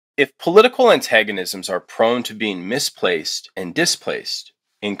If political antagonisms are prone to being misplaced and displaced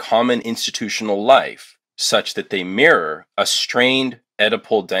in common institutional life, such that they mirror a strained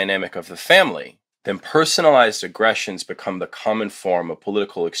Oedipal dynamic of the family, then personalized aggressions become the common form of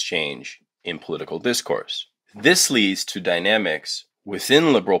political exchange in political discourse. This leads to dynamics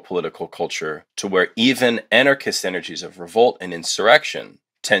within liberal political culture to where even anarchist energies of revolt and insurrection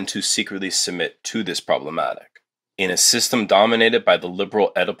tend to secretly submit to this problematic. In a system dominated by the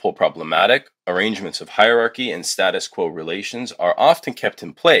liberal Oedipal problematic, arrangements of hierarchy and status quo relations are often kept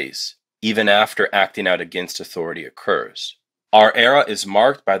in place, even after acting out against authority occurs. Our era is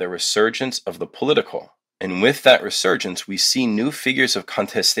marked by the resurgence of the political, and with that resurgence, we see new figures of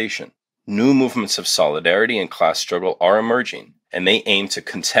contestation. New movements of solidarity and class struggle are emerging, and they aim to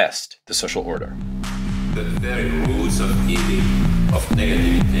contest the social order. The very roots of evil, of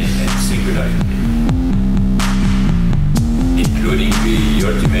negativity and singularity, including the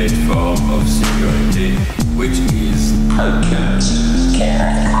ultimate form of singularity, which is outcast, the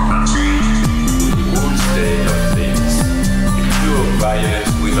whole state of things, the pure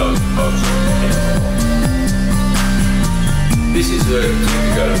violence without object anymore. This is the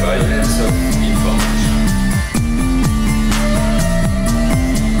typical violence of information.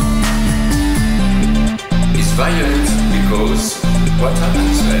 It's violent because what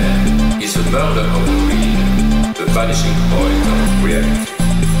happens there is a murder of the real, the vanishing point of reality.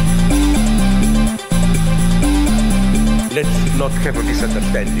 Let's not have a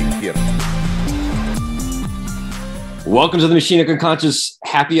misunderstanding here. Welcome to the Machine of Unconscious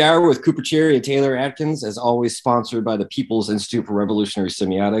Happy Hour with Cooper Cherry and Taylor Atkins, as always sponsored by the People's Institute for Revolutionary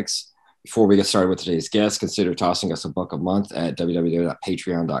Semiotics. Before we get started with today's guest, consider tossing us $1 a month at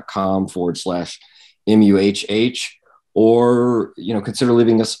www.patreon.com/MUHH, or consider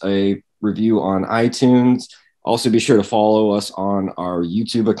leaving us a review on iTunes. Also, be sure to follow us on our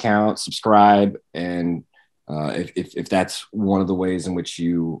YouTube account, subscribe, and if that's one of the ways in which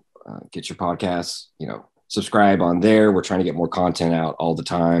you get your podcasts, subscribe on there. We're trying to get more content out all the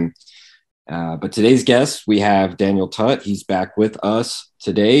time. But today's guest, we have Daniel Tutt. He's back with us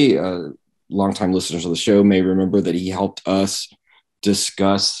today. Longtime listeners of the show may remember that he helped us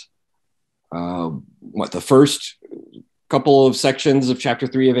discuss the first couple of sections of Chapter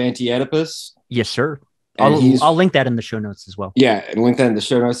 3 of Anti-Oedipus. Yes, sir. I'll link that in the show notes as well. Yeah, and link that in the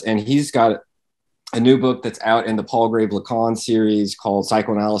show notes. And he's got a new book that's out in the Palgrave Lacan Series called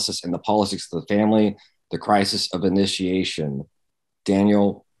Psychoanalysis and the Politics of the Family, The Crisis of Initiation.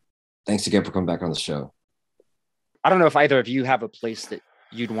 Daniel, thanks again for coming back on the show. I don't know if either of you have a place that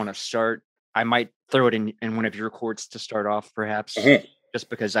you'd want to start. I might throw it in one of your courts to start off, perhaps, just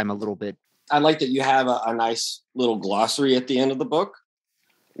because I'm a little bit... I like that you have a nice little glossary at the end of the book,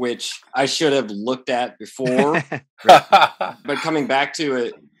 which I should have looked at before. But coming back to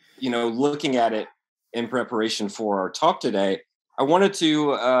it, looking at it in preparation for our talk today, I wanted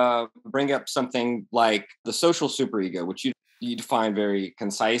to bring up something like the social superego, which you define very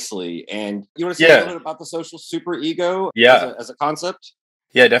concisely. And you want to say a little bit about the social superego as a concept?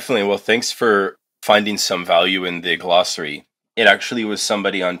 Yeah, definitely. Well, thanks for finding some value in the glossary. It actually was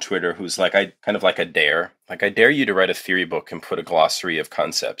somebody on Twitter who's like, I dare you to write a theory book and put a glossary of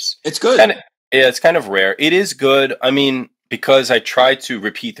concepts. It's good. It's kind of rare. It is good. I mean, because I try to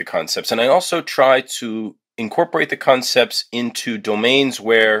repeat the concepts, and I also try to incorporate the concepts into domains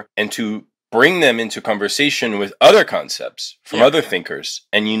and to bring them into conversation with other concepts from other thinkers.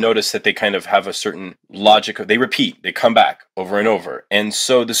 And you notice that they kind of have a certain logic. They repeat, they come back over and over. And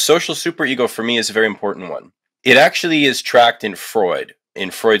so the social superego for me is a very important one. It actually is tracked in Freud.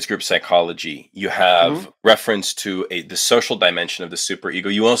 In Freud's group psychology, you have reference to the social dimension of the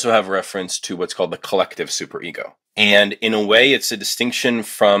superego. You also have reference to what's called the collective superego. And in a way, it's a distinction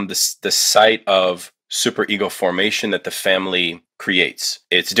from the site of superego formation that the family creates.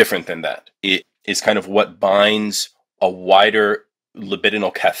 It's different than that. It is kind of what binds a wider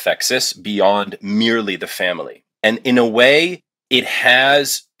libidinal cathexis beyond merely the family. And in a way, it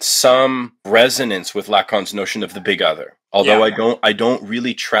has some resonance with Lacan's notion of the big other. Although I don't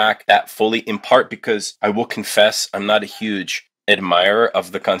really track that fully, in part because I will confess I'm not a huge admirer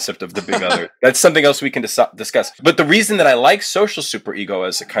of the concept of the big other. That's something else we can discuss. But the reason that I like social superego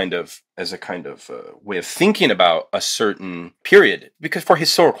as a kind of way of thinking about a certain period, because for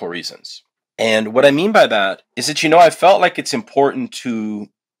historical reasons. And what I mean by that is that, I felt like it's important to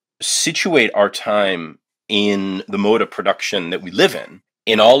situate our time in the mode of production that we live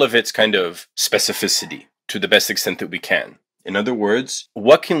in all of its kind of specificity to the best extent that we can. In other words,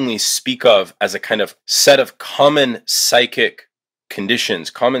 what can we speak of as a kind of set of common psychic conditions,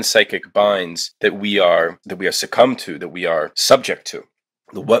 common psychic binds that we are succumb to, that we are subject to?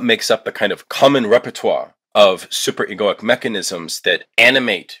 what makes up the kind of common repertoire of superegoic mechanisms that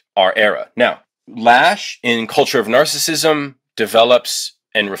animate our era. Now, Lasch, in Culture of Narcissism, develops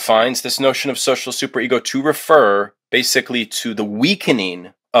and refines this notion of social superego to refer basically to the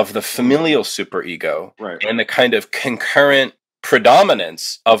weakening of the familial superego, Right. and the kind of concurrent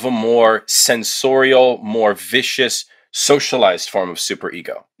predominance of a more sensorial, more vicious, socialized form of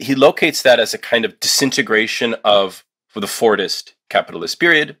superego. He locates that as a kind of disintegration of the Fordist capitalist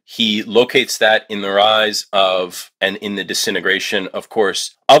period. He locates that in the rise of, and in the disintegration, of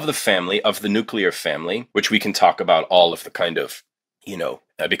course, of the family, of the nuclear family, which we can talk about all of the kind of,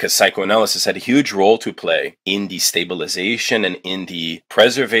 because psychoanalysis had a huge role to play in the stabilization and in the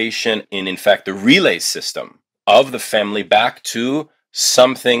preservation, in fact, the relay system of the family back to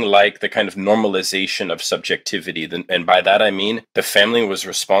something like the kind of normalization of subjectivity. And by that, I mean the family was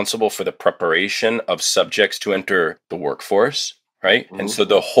responsible for the preparation of subjects to enter the workforce, right? Mm-hmm. And so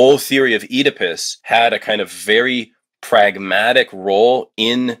the whole theory of Oedipus had a kind of very pragmatic role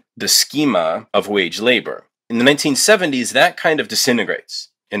in the schema of wage labor. In the 1970s, that kind of disintegrates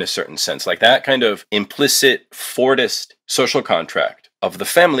in a certain sense. Like that kind of implicit Fordist social contract of the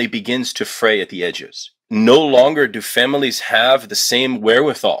family begins to fray at the edges. No longer do families have the same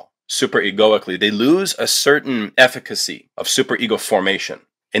wherewithal superegoically. They lose a certain efficacy of superego formation.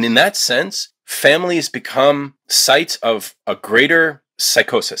 And in that sense, families become sites of a greater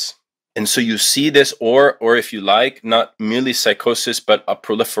psychosis. And so you see this, or if you like, not merely psychosis, but a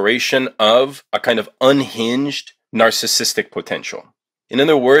proliferation of a kind of unhinged narcissistic potential. In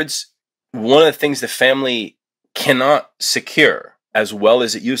other words, one of the things the family cannot secure as well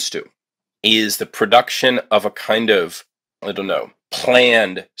as it used to is the production of a kind of,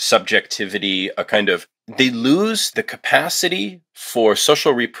 planned subjectivity, they lose the capacity for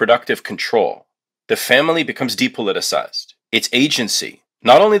social reproductive control. The family becomes depoliticized. Its agency,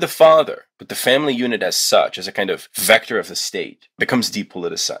 not only the father, but the family unit as such, as a kind of vector of the state, becomes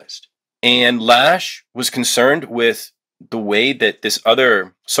depoliticized. And Lasch was concerned with the way that this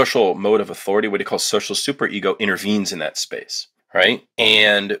other social mode of authority, what he calls social superego, intervenes in that space, right?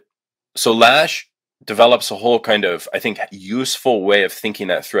 And so Lasch develops a whole kind of, I think, useful way of thinking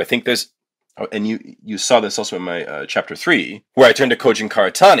that through. I think there's, and you saw this also in my chapter 3, where I turned to Kojin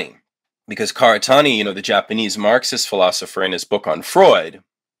Karatani, because Karatani, the Japanese Marxist philosopher, in his book on Freud,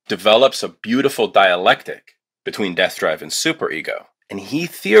 develops a beautiful dialectic between death drive and superego. And he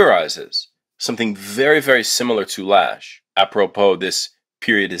theorizes something very, very similar to Lasch, apropos this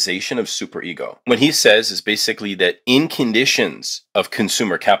periodization of superego. What he says is basically that in conditions of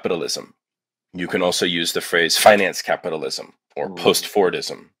consumer capitalism, you can also use the phrase finance capitalism or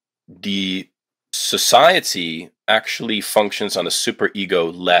post-Fordism, the society actually functions on a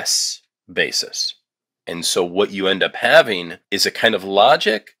superego-less basis. And so what you end up having is a kind of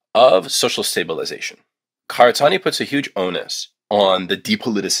logic of social stabilization. Karatani puts a huge onus on the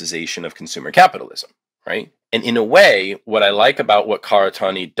depoliticization of consumer capitalism, right? And in a way, what I like about what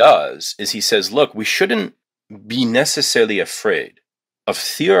Karatani does is he says, look, we shouldn't be necessarily afraid of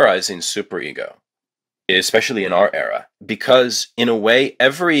theorizing superego, especially in our era, because in a way,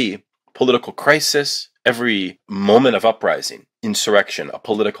 every political crisis, every moment of uprising, insurrection, a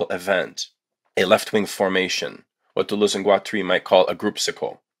political event, a left-wing formation, what Deleuze and Guattari might call a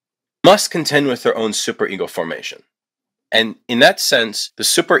groupsicle, must contend with their own superego formation. And in that sense, the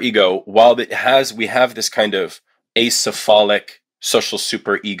superego, while we have this kind of acephalic social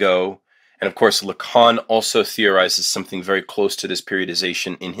superego, and of course Lacan also theorizes something very close to this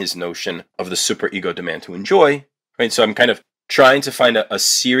periodization in his notion of the superego demand to enjoy, right? So I'm kind of trying to find a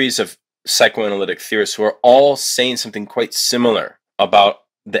series of psychoanalytic theorists who are all saying something quite similar about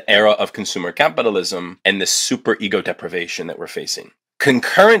the era of consumer capitalism and the superego deprivation that we're facing.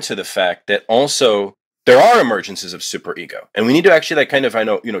 Concurrent to the fact that also there are emergences of superego, and we need to actually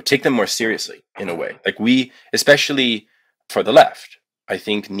take them more seriously in a way. Like we, especially for the left, I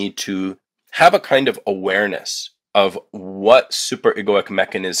think need to have a kind of awareness of what superegoic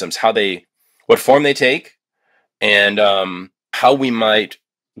mechanisms, what form they take, and how we might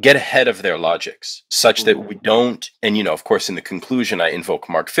get ahead of their logics, such that we don't. And of course, in the conclusion, I invoke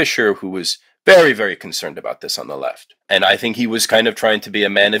Mark Fisher, who was very, very concerned about this on the left. And I think he was kind of trying to be a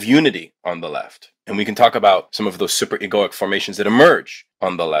man of unity on the left. And we can talk about some of those superegoic formations that emerge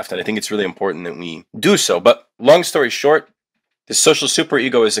on the left. And I think it's really important that we do so. But long story short, the social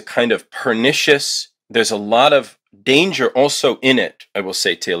superego is a kind of pernicious, there's a lot of danger also in it, I will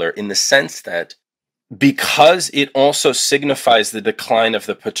say, Taylor, in the sense that because it also signifies the decline of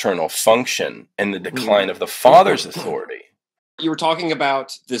the paternal function and the decline of the father's authority. You were talking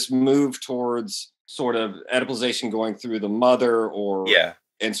about this move towards sort of Oedipalization going through the mother, or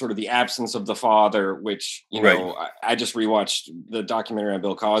and sort of the absence of the father, which, you know, I just rewatched the documentary on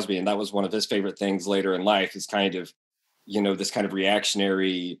Bill Cosby, and that was one of his favorite things later in life, is kind of, you know, this kind of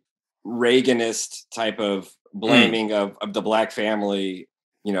reactionary Reaganist type of blaming of the Black family,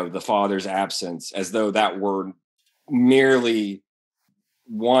 you know, the father's absence, as though that were merely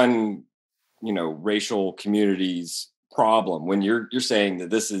one, you know, racial community's problem, when you're saying that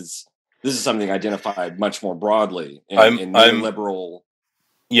this is something identified much more broadly in neoliberal.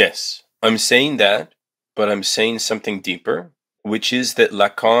 Yes, I'm saying that, but I'm saying something deeper, which is that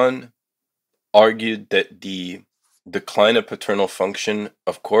Lacan argued that the decline of paternal function,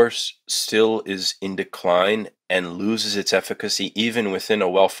 of course, still is in decline and loses its efficacy even within a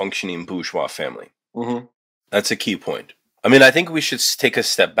well-functioning bourgeois family. Mm-hmm. That's a key point. I mean, I think we should take a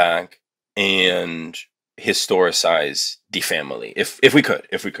step back and historicize the family, if we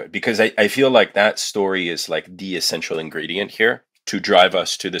could, because I feel like that story is like the essential ingredient here to drive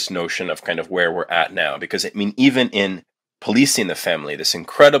us to this notion of kind of where we're at now. Because I mean, even in Policing the Family, this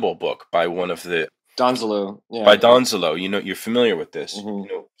incredible book by one of the Donzelot, yeah. By Donzelot, you know, you're familiar with this. Mm-hmm. You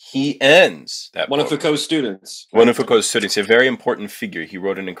know, he ends that one book. of Foucault's students. One of Foucault's students, a very important figure. He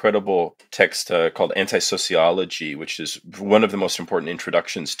wrote an incredible text called Anti-Sociology, which is one of the most important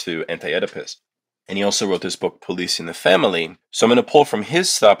introductions to Anti-Oedipus. And he also wrote this book, Policing the Family. So I'm going to pull from his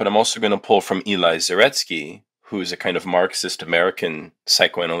stuff, but I'm also going to pull from Eli Zaretsky, who is a kind of Marxist American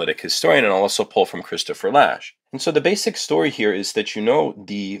psychoanalytic historian, and I'll also pull from Christopher Lasch. And so the basic story here is that, you know,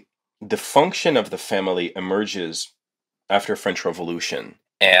 the function of the family emerges after French Revolution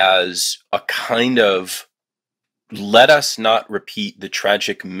as a kind of, let us not repeat the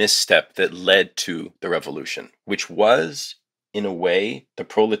tragic misstep that led to the revolution, which was, in a way, the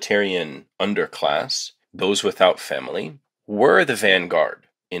proletarian underclass, those without family, were the vanguard,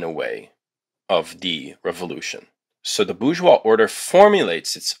 in a way, of the revolution. So the bourgeois order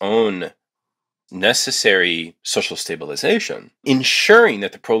formulates its own necessary social stabilization, ensuring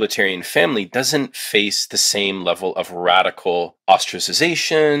that the proletarian family doesn't face the same level of radical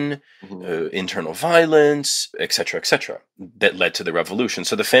ostracization, internal violence, etc., that led to the revolution.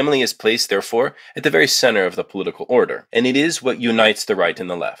 So the family is placed, therefore, at the very center of the political order, and it is what unites the right and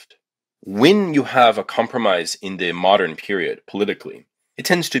the left. When you have a compromise in the modern period, politically, it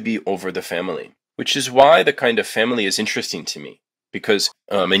tends to be over the family, which is why the kind of family is interesting to me. Because,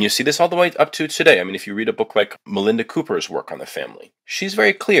 and you see this all the way up to today. I mean, if you read a book like Melinda Cooper's work on the family, she's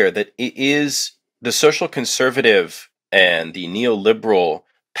very clear that it is the social conservative and the neoliberal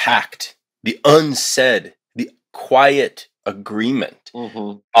pact, the unsaid, the quiet agreement,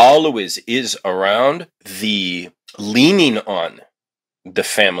 always is around the leaning on the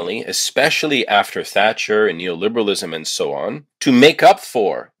family, especially after Thatcher and neoliberalism and so on, to make up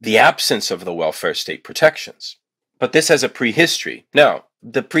for the absence of the welfare state protections. But this has a prehistory. Now,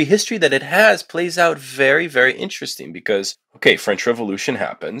 the prehistory that it has plays out very, very interesting because, okay, French Revolution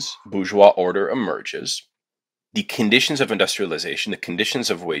happens, bourgeois order emerges, the conditions of industrialization, the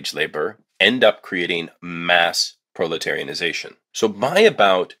conditions of wage labor end up creating mass proletarianization. So by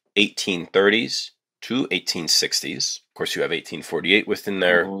about 1830s to 1860s, of course you have 1848 within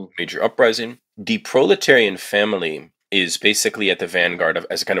their major uprising, the proletarian family is basically at the vanguard of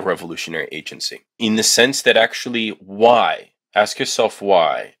as a kind of revolutionary agency. In the sense that actually why, ask yourself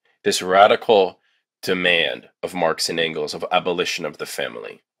why, this radical demand of Marx and Engels of abolition of the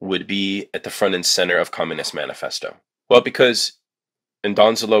family would be at the front and center of Communist Manifesto. Well, because, and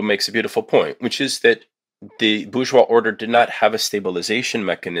Donzelot makes a beautiful point, which is that the bourgeois order did not have a stabilization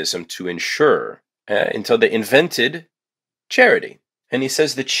mechanism to ensure until they invented charity. And he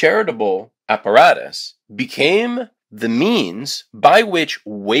says the charitable apparatus became the means by which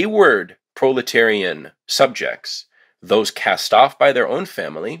wayward proletarian subjects, those cast off by their own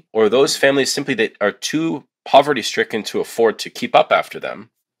family, or those families simply that are too poverty-stricken to afford to keep up after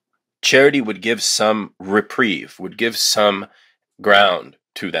them, charity would give some reprieve, would give some ground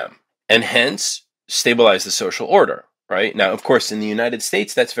to them, and hence stabilize the social order, right? Now, of course, in the United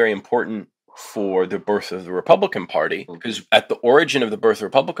States, that's very important for the birth of the Republican Party, because at the origin of the birth of the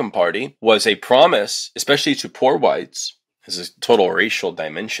Republican Party was a promise, especially to poor whites, there's a total racial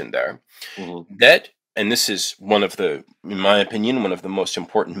dimension there, that, and this is one of the, in my opinion, one of the most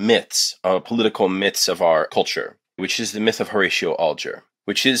important myths, political myths of our culture, which is the myth of Horatio Alger,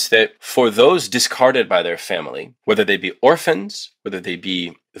 which is that for those discarded by their family, whether they be orphans, whether they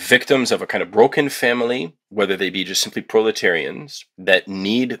be victims of a kind of broken family, whether they be just simply proletarians that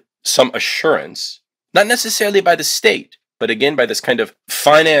need some assurance, not necessarily by the state, but again by this kind of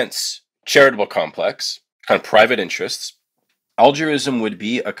finance charitable complex, kind of private interests, Algerism would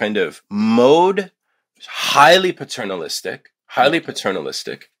be a kind of mode, highly paternalistic, highly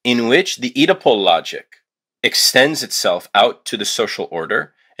paternalistic, in which the Oedipal logic extends itself out to the social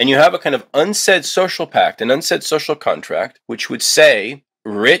order, and you have a kind of unsaid social pact, an unsaid social contract, which would say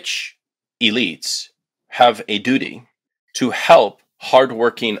rich elites have a duty to help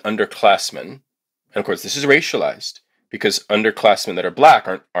hardworking underclassmen. And of course, this is racialized because underclassmen that are black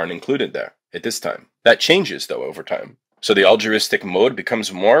aren't included there at this time. That changes, though, over time. So the altruistic mode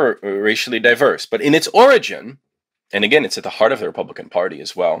becomes more racially diverse. But in its origin, and again, it's at the heart of the Republican Party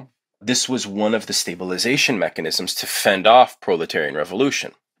as well, this was one of the stabilization mechanisms to fend off proletarian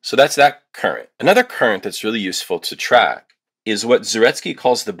revolution. So that's that current. Another current that's really useful to track is what Zaretsky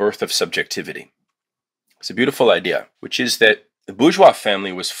calls the birth of subjectivity. It's a beautiful idea, which is that the bourgeois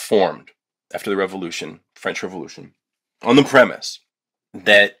family was formed after the Revolution, French Revolution, on the premise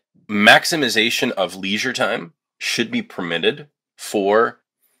that maximization of leisure time should be permitted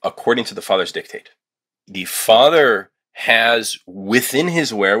according to the father's dictate. The father has within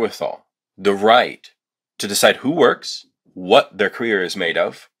his wherewithal the right to decide who works, what their career is made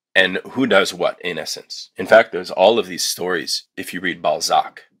of, and who does what, in essence. In fact, there's all of these stories, if you read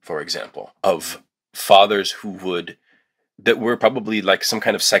Balzac, for example, of fathers that were probably like some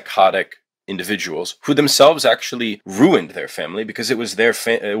kind of psychotic individuals who themselves actually ruined their family because it was their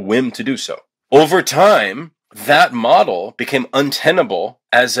whim to do so. Over time, that model became untenable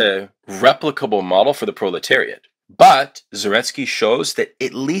as a replicable model for the proletariat. But Zaretsky shows that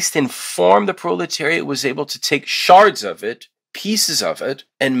at least in form, the proletariat was able to take shards of it, pieces of it,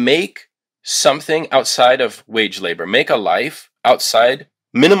 and make something outside of wage labor, make a life outside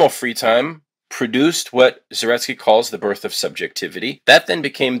minimal free time, produced what Zaretsky calls the birth of subjectivity. That then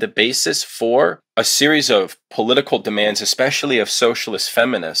became the basis for a series of political demands, especially of socialist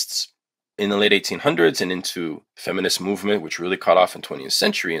feminists in the late 1800s and into the feminist movement, which really caught off in the 20th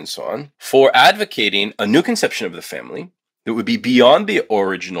century and so on, for advocating a new conception of the family that would be beyond the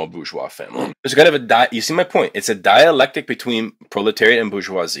original bourgeois family. There's kind of you see my point. It's a dialectic between proletariat and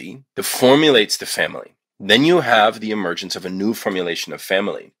bourgeoisie that formulates the family. Then you have the emergence of a new formulation of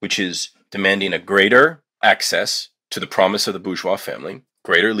family, which is demanding a greater access to the promise of the bourgeois family,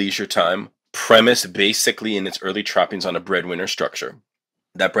 greater leisure time, premised basically in its early trappings on a breadwinner structure.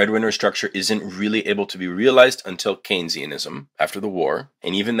 That breadwinner structure isn't really able to be realized until Keynesianism after the war,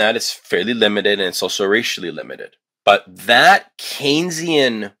 and even that is fairly limited, and it's also racially limited. But that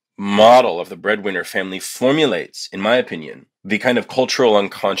Keynesian model of the breadwinner family formulates, in my opinion, the kind of cultural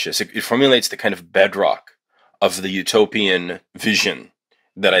unconscious. It formulates the kind of bedrock of the utopian vision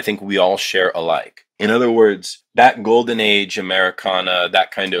that I think we all share alike. In other words, that golden age Americana,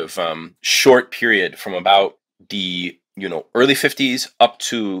 that kind of short period from about the early 50s up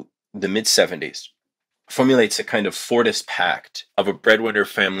to the mid 70s formulates a kind of Fordist pact of a breadwinner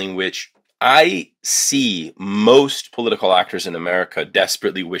family, which I see most political actors in America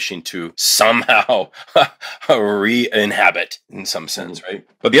desperately wishing to somehow re-inhabit in some sense, right?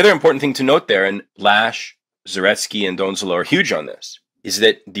 But the other important thing to note there, and Lasch, Zaretsky, and Donzelot are huge on this, is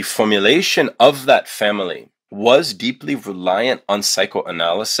that the formulation of that family was deeply reliant on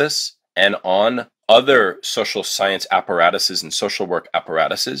psychoanalysis and on other social science apparatuses and social work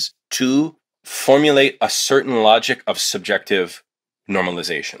apparatuses to formulate a certain logic of subjective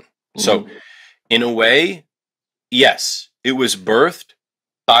normalization. So, in a way, yes, it was birthed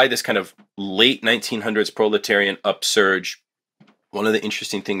by this kind of late 1900s proletarian upsurge. One of the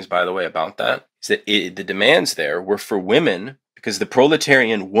interesting things, by the way, about that is that the demands there were for women, because the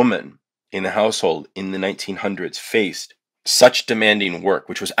proletarian woman in the household in the 1900s faced such demanding work,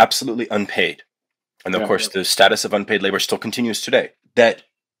 which was absolutely unpaid. And of course, the status of unpaid labor still continues today, that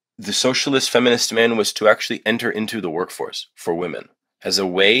the socialist feminist demand was to actually enter into the workforce for women as a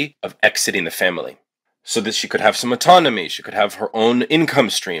way of exiting the family so that she could have some autonomy, she could have her own income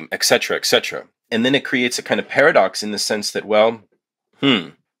stream, etc., etc. And then it creates a kind of paradox in the sense that, well,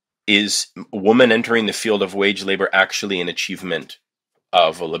 is a woman entering the field of wage labor actually an achievement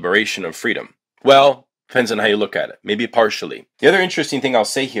of a liberation of freedom? Well, depends on how you look at it, maybe partially. The other interesting thing I'll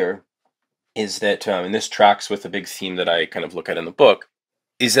say here is that, and this tracks with a big theme that I kind of look at in the book,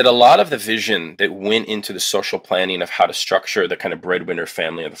 is that a lot of the vision that went into the social planning of how to structure the kind of breadwinner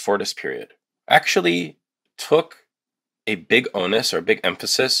family of the Fordist period actually took a big onus or a big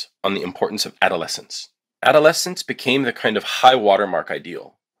emphasis on the importance of adolescence. Adolescence became the kind of high watermark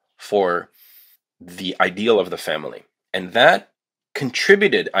ideal for the ideal of the family. And that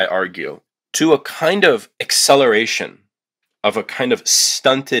contributed, I argue, to a kind of acceleration of a kind of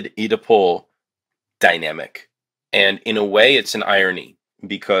stunted Oedipal dynamic. And in a way, it's an irony,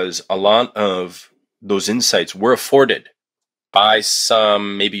 because a lot of those insights were afforded by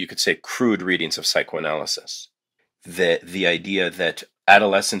some, maybe you could say, crude readings of psychoanalysis. the idea that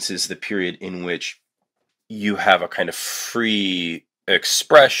adolescence is the period in which you have a kind of free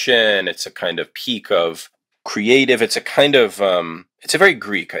expression. It's a kind of peak of creative. It's a kind of it's a very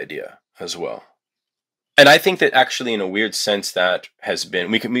Greek idea as well. And I think that actually, in a weird sense, that has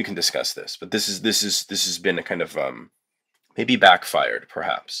been, we can discuss this, but this has been a kind of maybe backfired,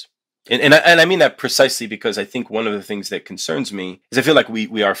 perhaps. And I mean that precisely because I think one of the things that concerns me is I feel like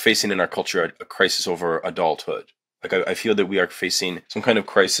we are facing in our culture a crisis over adulthood. Like I feel that we are facing some kind of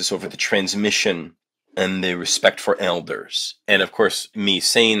crisis over the transmission and the respect for elders. And of course, me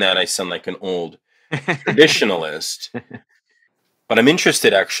saying that, I sound like an old traditionalist. But I'm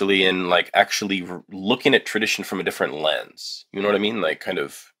interested actually in actually looking at tradition from a different lens. You know what I mean? Like kind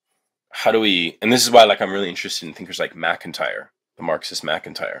of how do we, and this is why I'm really interested in thinkers like McIntyre, the Marxist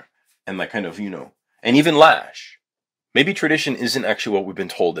McIntyre, and kind of, and even Lash. Maybe tradition isn't actually what we've been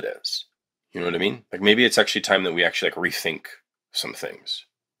told it is. You know what I mean? Like maybe it's actually time that we actually rethink some things.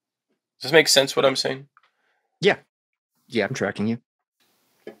 Does this make sense what I'm saying? Yeah. Yeah, I'm tracking you.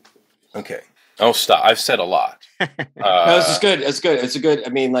 Okay. Oh, stop. I've said a lot. No, this is good. It's good. It's a good,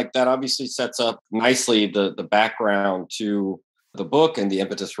 I mean, that obviously sets up nicely the background to the book and the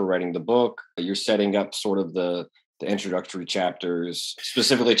impetus for writing the book. You're setting up sort of the introductory chapters,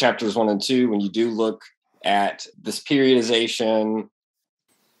 specifically chapters 1 and 2, when you do look at this periodization.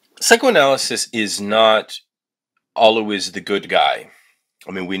 Psychoanalysis is not always the good guy.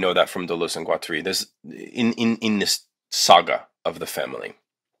 I mean, we know that from Deleuze and Guattari. There's in this saga of the family.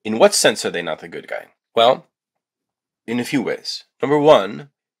 In what sense are they not the good guy? Well, in a few ways. Number one,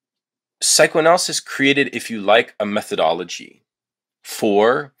 psychoanalysis created, if you like, a methodology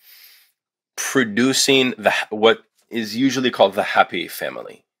for producing what is usually called the happy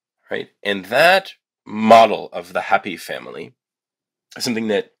family, right? And that model of the happy family is something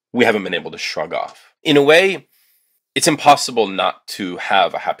that we haven't been able to shrug off. In a way, it's impossible not to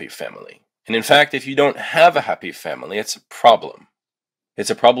have a happy family. And in fact, if you don't have a happy family, it's a problem. It's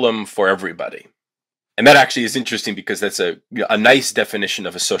a problem for everybody. And that actually is interesting because that's a nice definition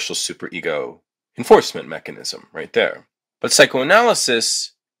of a social superego enforcement mechanism right there. But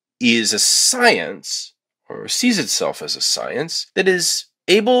psychoanalysis is a science, or sees itself as a science, that is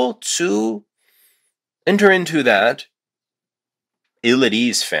able to enter into that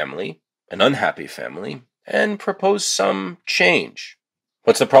ill-at-ease family, an unhappy family, and propose some change.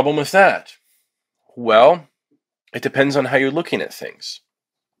 What's the problem with that? Well, it depends on how you're looking at things.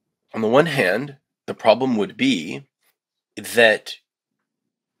 On the one hand, the problem would be that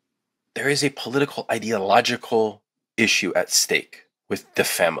there is a political, ideological issue at stake with the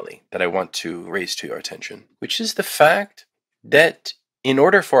family that I want to raise to your attention, which is the fact that in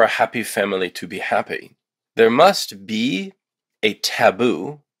order for a happy family to be happy, there must be a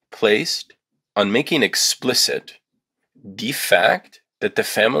taboo placed on making explicit the fact that the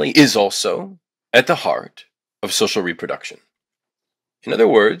family is also at the heart of social reproduction. In other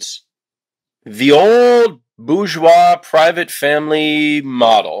words, the old bourgeois private family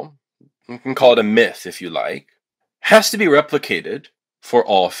model, you can call it a myth if you like, has to be replicated for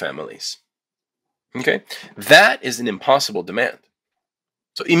all families. Okay? That is an impossible demand.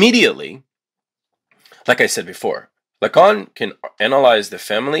 So immediately, like I said before, Lacan can analyze the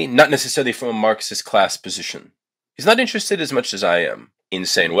family not necessarily from a Marxist class position. He's not interested as much as I am in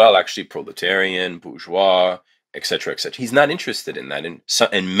saying, well, actually proletarian, bourgeois, etc., etc. He's not interested in that.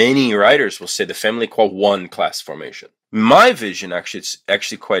 And many writers will say the family qua one class formation. My vision, it's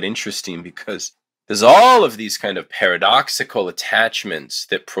actually quite interesting because there's all of these kind of paradoxical attachments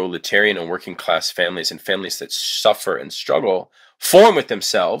that proletarian and working class families and families that suffer and struggle form with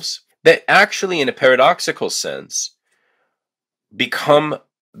themselves that actually, in a paradoxical sense, become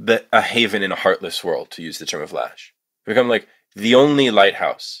a haven in a heartless world, to use the term of Lash. Become like the only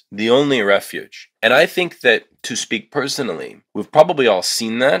lighthouse, the only refuge. And I think that, to speak personally, we've probably all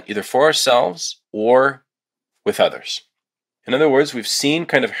seen that, either for ourselves or with others. In other words, we've seen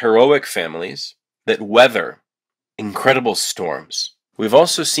kind of heroic families that weather incredible storms. We've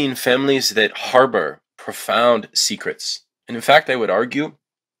also seen families that harbor profound secrets. And in fact, I would argue,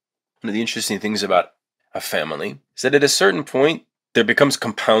 one of the interesting things about a family is that at a certain point, there becomes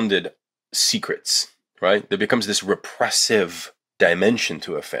compounded secrets, right? There becomes this repressive dimension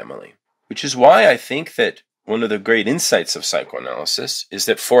to a family, which is why I think that one of the great insights of psychoanalysis is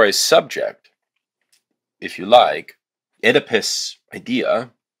that for a subject, if you like, Oedipus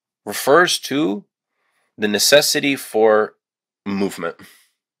idea refers to the necessity for movement.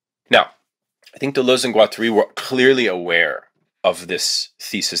 Now, I think Deleuze and Guattari were clearly aware of this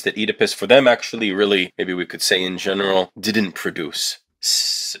thesis that Oedipus, for them, actually really, maybe we could say in general, didn't produce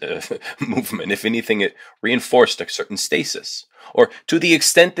this movement. If anything, it reinforced a certain stasis. Or to the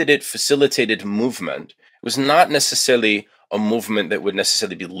extent that it facilitated movement, it was not necessarily a movement that would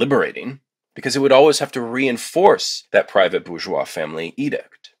necessarily be liberating, because it would always have to reinforce that private bourgeois family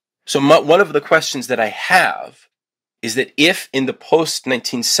edict. So one of the questions that I have is that if in the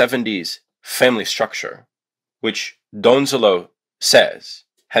post-1970s family structure, which Donzelot says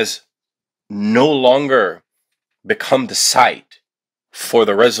has no longer become the site for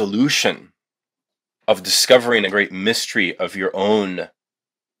the resolution of discovering a great mystery of your own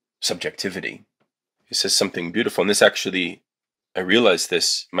subjectivity. He says something beautiful, and this actually, I realized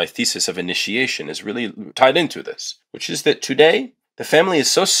this, my thesis of initiation is really tied into this, which is that today the family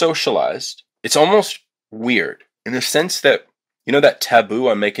is so socialized, it's almost weird in the sense that, you know, that taboo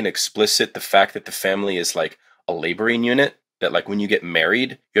on making explicit the fact that the family is like a laboring unit, that like when you get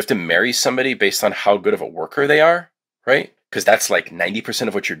married, you have to marry somebody based on how good of a worker they are, right? Because that's like 90%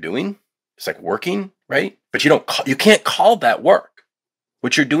 of what you're doing. It's like working, right? But you can't call that work.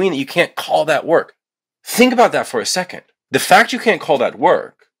 What you're doing, you can't call that work. Think about that for a second. The fact you can't call that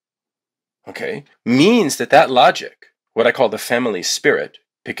work, okay, means that that logic, what I call the family spirit,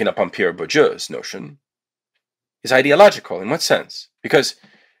 picking up on Pierre Bourdieu's notion, is ideological. In what sense? Because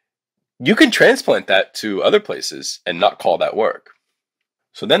you can transplant that to other places and not call that work.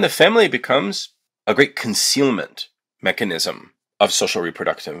 So then the family becomes a great concealment mechanism of social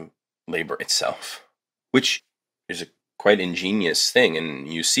reproductive labor itself, which is a quite ingenious thing.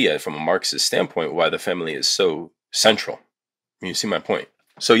 And you see it from a Marxist standpoint why the family is so central. You see my point.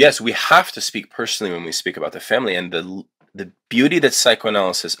 So yes, we have to speak personally when we speak about the family, and the beauty that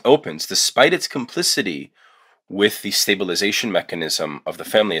psychoanalysis opens, despite its complicity with the stabilization mechanism of the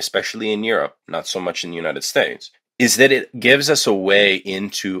family, especially in Europe, not so much in the United States, is that it gives us a way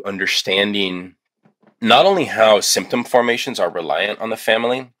into understanding not only how symptom formations are reliant on the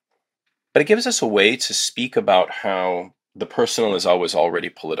family, but it gives us a way to speak about how the personal is always already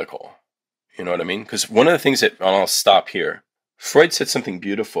political. You know what I mean? Because one of the things that, and I'll stop here, Freud said something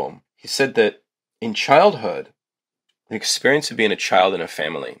beautiful. He said that in childhood, the experience of being a child in a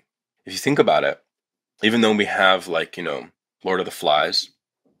family, if you think about it, even though we have like, you know, Lord of the Flies,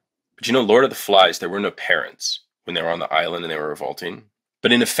 but you know, Lord of the Flies, there were no parents when they were on the island and they were revolting.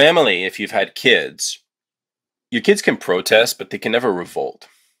 But in a family, if you've had kids, your kids can protest, but they can never revolt.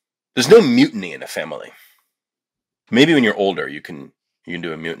 There's no mutiny in a family. Maybe when you're older, you can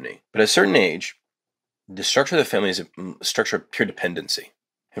do a mutiny. But at a certain age, the structure of the family is a structure of pure dependency.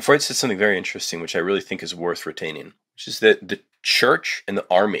 And Freud said something very interesting, which I really think is worth retaining, which is that the church and the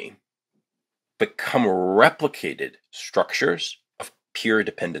army become replicated structures of pure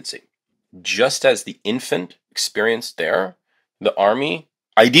dependency. Just as the infant experienced there, the army,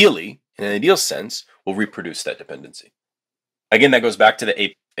 ideally, in an ideal sense, will reproduce that dependency. Again, that goes back to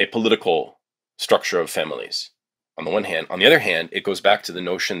the apolitical structure of families. On the one hand. On the other hand, it goes back to the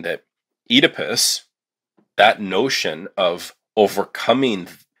notion that Oedipus, that notion of overcoming,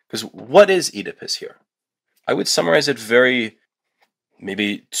 because what is Oedipus here? I would summarize it very,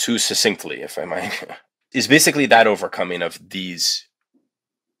 maybe too succinctly, if I might, is basically that overcoming of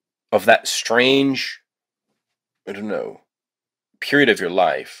that strange, I don't know, period of your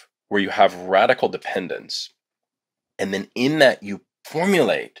life where you have radical dependence. And then in that you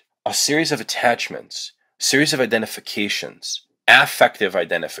formulate a series of attachments, a series of identifications, affective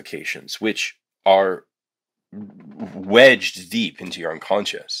identifications, which are wedged deep into your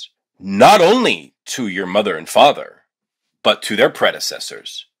unconscious, not only to your mother and father, but to their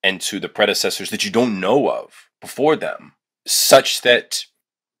predecessors and to the predecessors that you don't know of before them, such that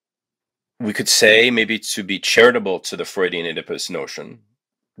we could say, maybe to be charitable to the Freudian Oedipus notion,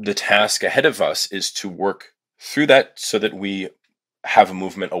 the task ahead of us is to work through that so that we have a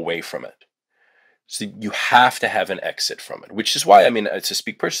movement away from it. So you have to have an exit from it, which is why, I mean, to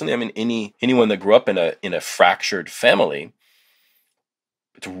speak personally, I mean, anyone that grew up in a fractured family,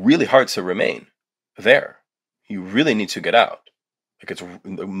 it's really hard to remain there. You really need to get out. Like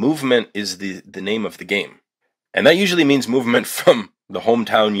movement is the name of the game. And that usually means movement from the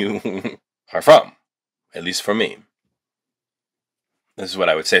hometown you are from, at least for me. This is what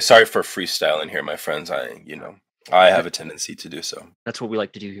I would say. Sorry for freestyling here, my friends. I have a tendency to do so. That's what we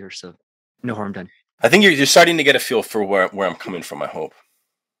like to do here, so no harm done. I think you're starting to get a feel for where I'm coming from, I hope.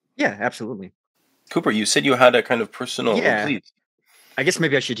 Yeah, absolutely. Cooper, you said you had a kind of personal... Yeah. Please. I guess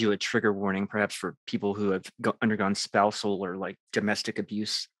maybe I should do a trigger warning, perhaps for people who have undergone spousal or like domestic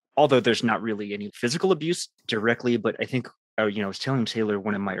abuse. Although there's not really any physical abuse directly, but I think, I was telling Taylor,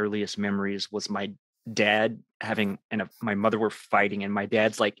 one of my earliest memories was my dad and my mother were fighting, and my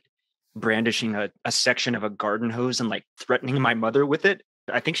dad's like brandishing a section of a garden hose and like threatening my mother with it.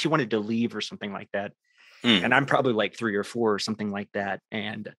 I think she wanted to leave or something like that. Mm. And I'm probably like 3 or 4 or something like that.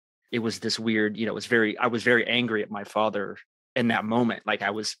 And it was this weird, I was very angry at my father in that moment. Like I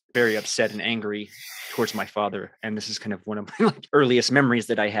was very upset and angry towards my father. And this is kind of one of my like earliest memories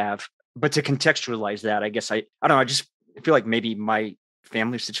that I have. But to contextualize that, I guess I don't know, I just feel like maybe my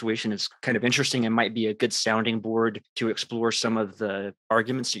family situation is kind of interesting and might be a good sounding board to explore some of the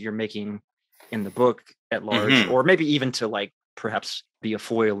arguments that you're making in the book at large, or maybe even to like perhaps be a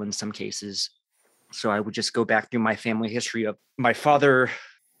foil in some cases. So I would just go back through my family history of my father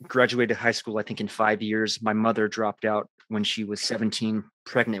graduated high school, I think in 5 years. My mother dropped out when she was 17,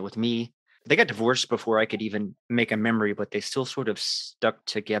 pregnant with me. They got divorced before I could even make a memory, but they still sort of stuck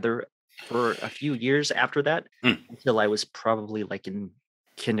together for a few years after that, until I was probably like in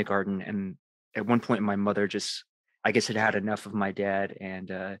kindergarten. And at one point, my mother just, I guess, had enough of my dad,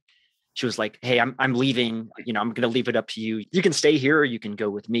 and she was like, "Hey, I'm leaving. I'm going to leave it up to you. You can stay here, or you can go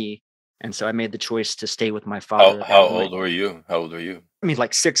with me." And so I made the choice to stay with my father. How old were you? How old were you? I mean,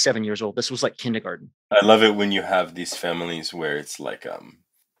 like 6, 7 years old. This was like kindergarten. I love it when you have these families where it's like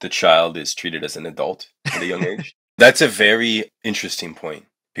the child is treated as an adult at a young age. That's a very interesting point,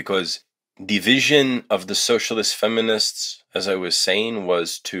 because the vision of the socialist feminists, as I was saying,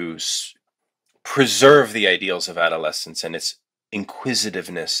 was to preserve the ideals of adolescence and its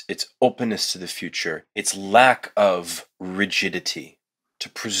inquisitiveness, its openness to the future, its lack of rigidity, to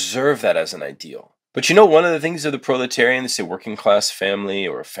preserve that as an ideal. But one of the things of the proletarian, say working class family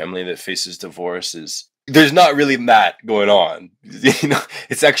or a family that faces divorce, is there's not really that going on.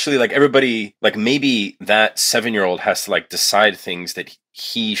 It's actually like everybody, like maybe that 7-year-old has to like decide things that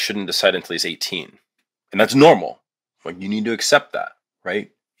he shouldn't decide until he's 18. And that's normal. Like you need to accept that, right?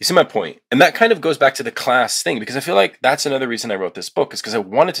 You see my point? And that kind of goes back to the class thing, because I feel like that's another reason I wrote this book, is because I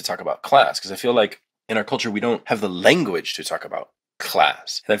wanted to talk about class, because I feel like in our culture, we don't have the language to talk about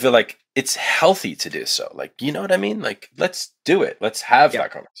class. And I feel like it's healthy to do so. Like, you know what I mean? Like, let's do it. Let's have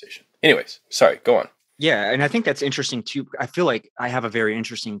that conversation. Anyways, sorry, go on. Yeah. And I think that's interesting too. I feel like I have a very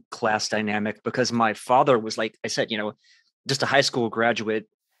interesting class dynamic, because my father was, like I said, just a high school graduate,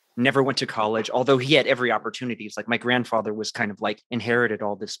 never went to college, although he had every opportunity. It's like my grandfather was kind of like inherited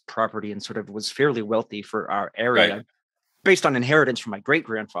all this property and sort of was fairly wealthy for our area, based on inheritance from my great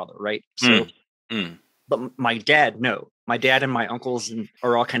grandfather. Right. So, but my dad, no. My dad and my uncles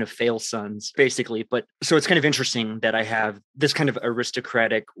are all kind of fail sons, basically. But so it's kind of interesting that I have this kind of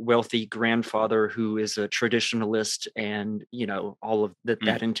aristocratic, wealthy grandfather who is a traditionalist and, all of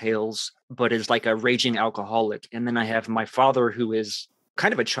that entails, but is like a raging alcoholic. And then I have my father, who is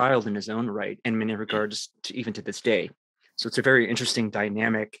kind of a child in his own right in many regards, even to this day. So it's a very interesting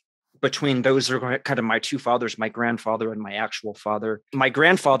dynamic between those are kind of my two fathers, my grandfather and my actual father. My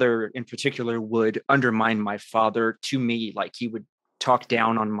grandfather in particular would undermine my father to me. Like he would talk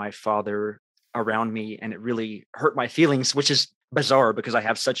down on my father around me, and it really hurt my feelings, which is bizarre because I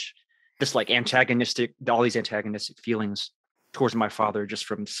have such this like all these antagonistic feelings towards my father just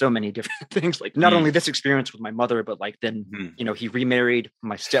from so many different things. Like not only this experience with my mother, but like then, he remarried.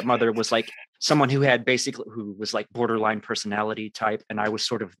 My stepmother was like someone who was like borderline personality type. And I was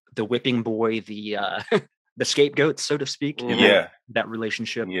sort of the whipping boy, the scapegoat, so to speak, in that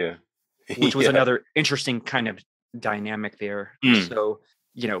relationship, which was another interesting kind of dynamic there. So,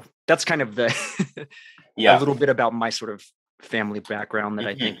 that's kind of a little bit about my sort of family background that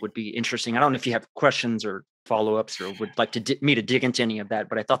I think would be interesting. I don't know if you have questions or follow-ups or would like to me to dig into any of that,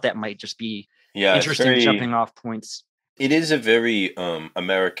 but I thought that might just be interesting jumping off points. It is a very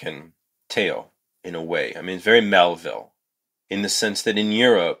American tale in a way. I mean, it's very Melville in the sense that in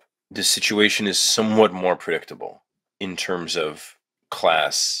Europe, the situation is somewhat more predictable in terms of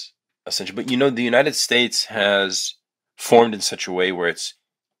class, essentially. But, the United States has formed in such a way where it's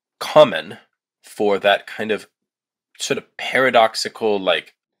common for that kind of sort of paradoxical,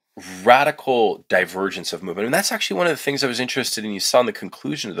 like radical divergence of movement. And that's actually one of the things I was interested in. You saw in the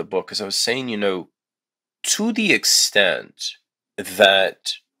conclusion of the book, because I was saying, to the extent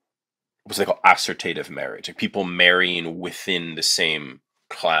that was like assertive marriage, like people marrying within the same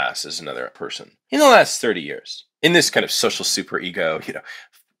class as another person in the last 30 years, in this kind of social superego,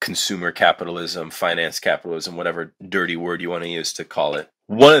 consumer capitalism, finance capitalism, whatever dirty word you want to use to call it.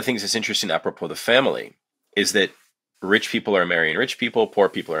 One of the things that's interesting apropos the family is that rich people are marrying rich people, poor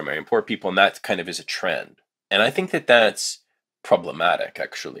people are marrying poor people, and that kind of is a trend. And I think that that's problematic,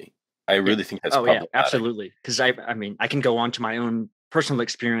 actually. I really think that's problematic. Yeah, absolutely. Because I mean, I can go on to my own personal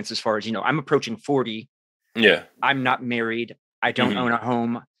experience as far as, I'm approaching 40. Yeah. I'm not married. I don't own a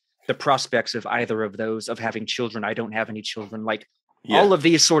home. The prospects of either of those, of having children, I don't have any children. Like all of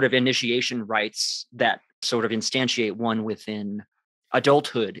these sort of initiation rites that sort of instantiate one within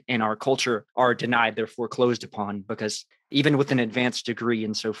adulthood in our culture are denied, they're foreclosed upon, because even with an advanced degree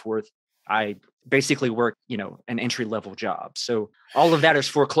and so forth, I basically work, an entry-level job. So all of that is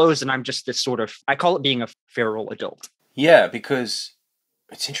foreclosed, and I'm just this sort of, I call it being a feral adult. Yeah, because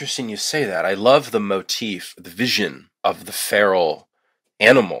it's interesting you say that. I love the motif, the vision of the feral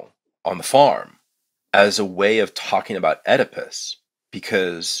animal on the farm as a way of talking about Oedipus,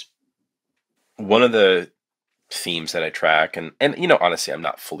 because one of the themes that I track, and honestly, I'm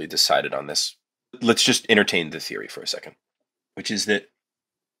not fully decided on this. Let's just entertain the theory for a second, which is that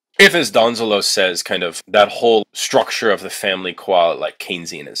if, as Donzello says, kind of that whole structure of the family qua like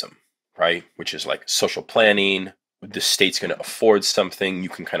Keynesianism, right, which is like social planning, the state's going to afford something, you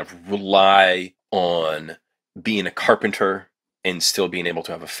can kind of rely on being a carpenter and still being able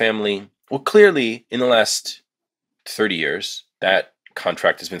to have a family. Well, clearly, in the last 30 years, that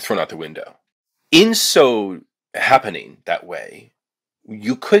contract has been thrown out the window. In so happening that way,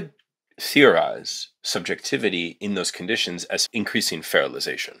 you could theorize subjectivity in those conditions as increasing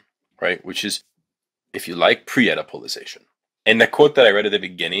feralization, right? Which is, if you like, pre-Oedipalization. And the quote that I read at the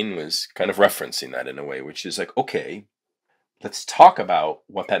beginning was kind of referencing that in a way, which is like, okay, let's talk about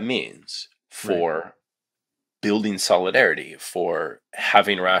what that means for building solidarity, for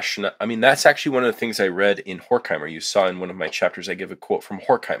having rational. I mean, that's actually one of the things I read in Horkheimer. You saw in one of my chapters, I give a quote from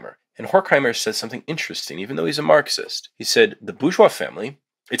Horkheimer. And Horkheimer said something interesting, even though he's a Marxist. He said, the bourgeois family,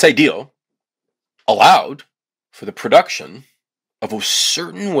 its ideal, allowed for the production of a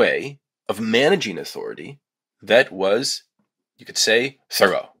certain way of managing authority that was, you could say,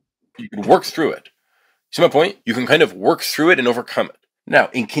 thorough. You could work through it. See my point? You can kind of work through it and overcome it. Now,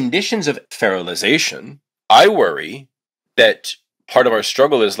 in conditions of feralization, I worry that part of our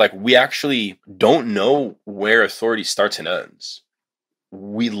struggle is like we actually don't know where authority starts and ends.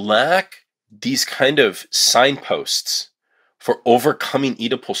 We lack these kind of signposts for overcoming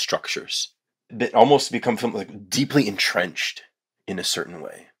Oedipal structures that almost become like deeply entrenched in a certain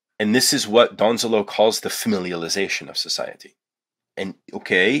way. And this is what Donzello calls the familialization of society. And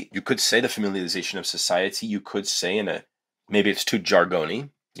okay, you could say the familialization of society, you could say maybe it's too jargony,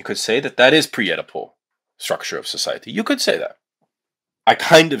 you could say that is pre-Oedipal structure of society. You could say that. I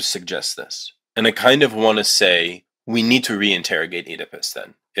kind of suggest this. And I kind of want to say we need to reinterrogate Oedipus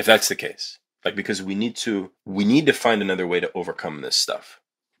then, if that's the case. Like, because we need to find another way to overcome this stuff.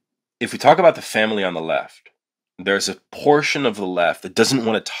 If we talk about the family on the left, there's a portion of the left that doesn't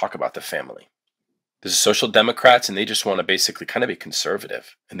want to talk about the family. There's social democrats, and they just want to basically kind of be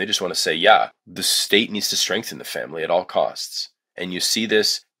conservative. And they just want to say, yeah, the state needs to strengthen the family at all costs. And you see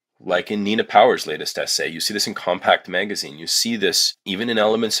this like in Nina Power's latest essay. You see this in Compact magazine. You see this even in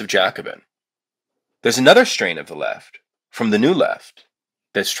elements of Jacobin. There's another strain of the left, from the new left,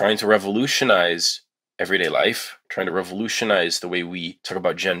 that's trying to revolutionize everyday life, trying to revolutionize the way we talk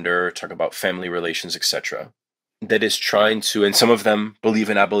about gender, talk about family relations, etc. That is trying to, and some of them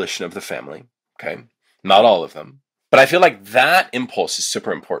believe in abolition of the family. Okay, not all of them. But I feel like that impulse is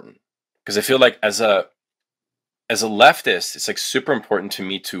super important, because I feel like as a leftist, it's like super important to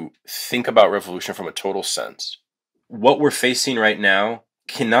me to think about revolution from a total sense. What we're facing right now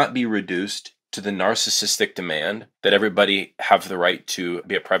cannot be reduced to the narcissistic demand that everybody have the right to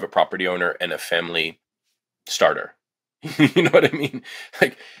be a private property owner and a family starter. You know what I mean?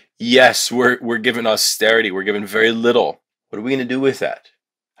 Like, yes, we're given austerity. We're given very little. What are we going to do with that?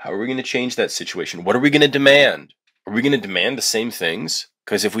 How are we going to change that situation? What are we going to demand? Are we going to demand the same things?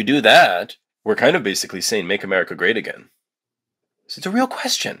 Because if we do that, we're kind of basically saying, make America great again. So it's a real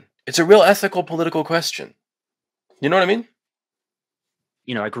question. It's a real ethical, political question. You know what I mean?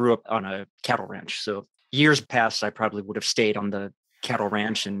 I grew up on a cattle ranch. So years past, I probably would have stayed on the cattle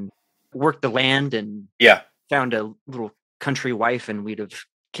ranch and worked the land and found a little country wife, and we'd have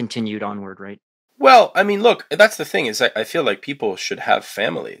continued onward, right? Well, I mean, look, that's the thing is I feel like people should have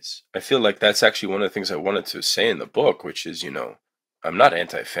families. I feel like that's actually one of the things I wanted to say in the book, which is, I'm not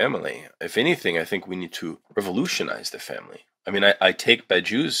anti-family. If anything, I think we need to revolutionize the family. I mean, I take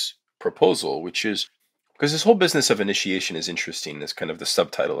Badiou's proposal, which is, because this whole business of initiation is interesting, is kind of the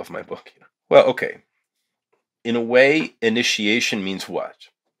subtitle of my book. Well, okay. In a way, initiation means what?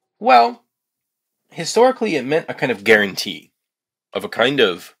 Well, historically, it meant a kind of guarantee of a kind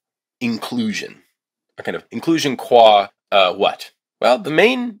of inclusion. A kind of inclusion qua what? Well, the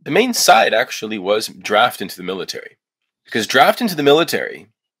main side actually was draft into the military. Because draft into the military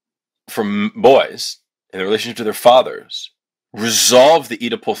for boys in their relationship to their fathers resolved the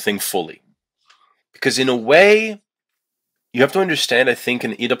Oedipal thing fully. Because in a way, you have to understand, I think,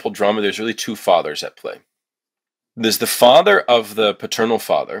 in the Oedipal drama, there's really two fathers at play. There's the father of the paternal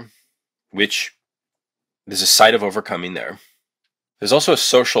father, which there's a side of overcoming there. There's also a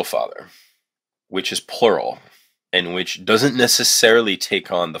social father, which is plural, and which doesn't necessarily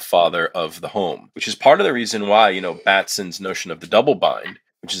take on the father of the home, which is part of the reason why, Batson's notion of the double bind,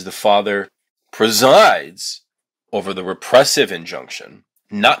 which is the father presides over the repressive injunction,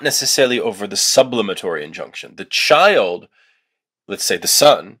 not necessarily over the sublimatory injunction. The child, let's say the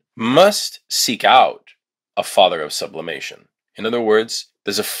son, must seek out a father of sublimation. In other words,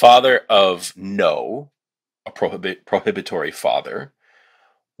 there's a father of no, a prohibitory father,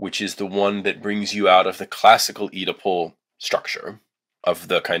 which is the one that brings you out of the classical Oedipal structure of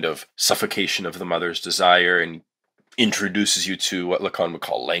the kind of suffocation of the mother's desire and introduces you to what Lacan would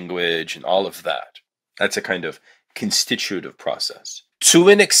call language and all of that. That's a kind of constitutive process. To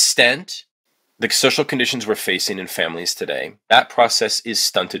an extent, the social conditions we're facing in families today, that process is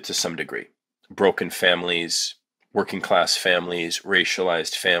stunted to some degree. Broken families, working class families,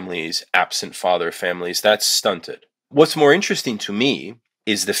 racialized families, absent father families, that's stunted. What's more interesting to me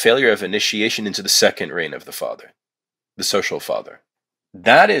is the failure of initiation into the second reign of the father, the social father.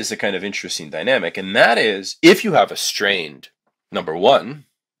 That is a kind of interesting dynamic, and that is, if you have a strained number one,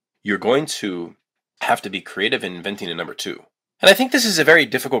 you're going to have to be creative in inventing a number two. And I think this is a very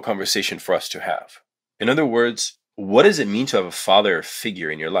difficult conversation for us to have. In other words, what does it mean to have a father figure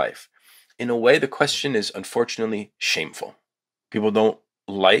in your life? In a way, the question is unfortunately shameful. People don't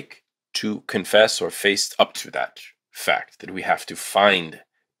like to confess or face up to that fact that we have to find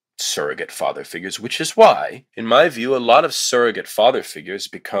surrogate father figures, which is why, in my view, a lot of surrogate father figures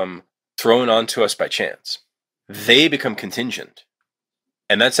become thrown onto us by chance. They become contingent.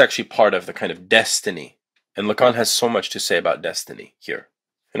 And that's actually part of the kind of destiny. And Lacan has so much to say about destiny here.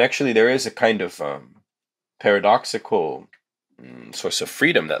 And actually, there is a kind of paradoxical source of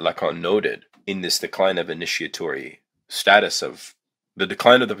freedom that Lacan noted in this decline of initiatory status of the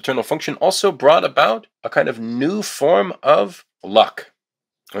decline of the paternal function also brought about a kind of new form of luck,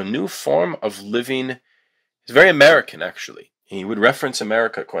 a new form of living. It's very American, actually. He would reference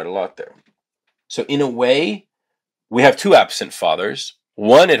America quite a lot there. So in a way, we have two absent fathers,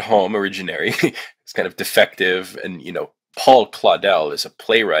 one at home, originary, it's kind of defective, and, Paul Claudel is a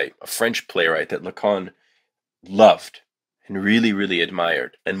playwright, a French playwright that Lacan loved and really, really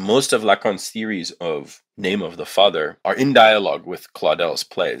admired. And most of Lacan's theories of Name of the Father are in dialogue with Claudel's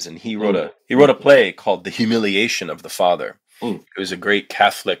plays. And he wrote a play called The Humiliation of the Father. He was a great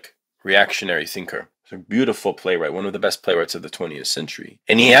Catholic reactionary thinker. He's a beautiful playwright, one of the best playwrights of the 20th century.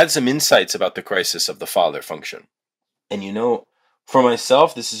 And he had some insights about the crisis of the father function. And for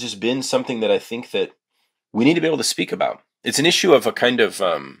myself, this has just been something that I think that we need to be able to speak about. It's an issue of a kind of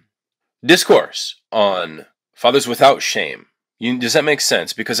discourse on fathers without shame. Does that make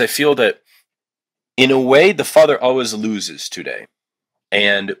sense? Because I feel that in a way, the father always loses today.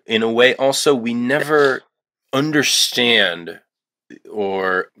 And in a way, also, we never understand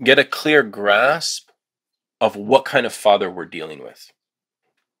or get a clear grasp of what kind of father we're dealing with.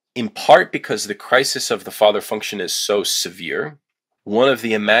 In part because the crisis of the father function is so severe. One of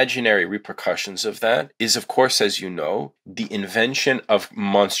the imaginary repercussions of that is, of course, as you know, the invention of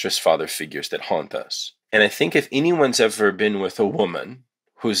monstrous father figures that haunt us. And I think if anyone's ever been with a woman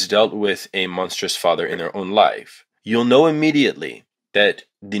who's dealt with a monstrous father in their own life, you'll know immediately that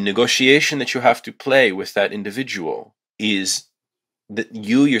the negotiation that you have to play with that individual is that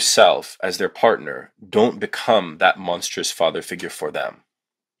you yourself, as their partner, don't become that monstrous father figure for them.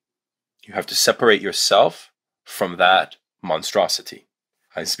 You have to separate yourself from that monstrosity.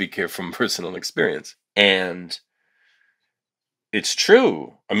 I speak here from personal experience. And it's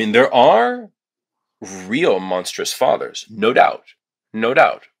true. I mean, there are real monstrous fathers, no doubt. No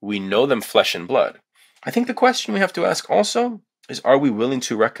doubt. We know them flesh and blood. I think the question we have to ask also is, are we willing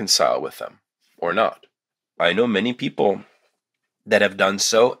to reconcile with them or not? I know many people that have done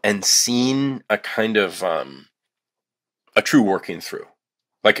so and seen a kind of a true working through.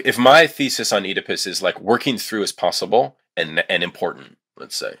 Like, if my thesis on Oedipus is like working through is possible and important,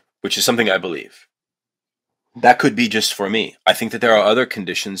 let's say, which is something I believe, that could be just for me. I think that there are other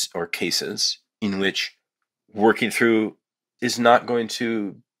conditions or cases in which working through is not going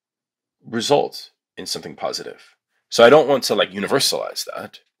to result in something positive. So I don't want to universalize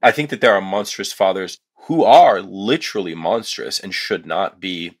that. I think that there are monstrous fathers who are literally monstrous and should not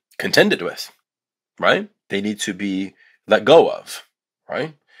be contended with, right? They need to be let go of,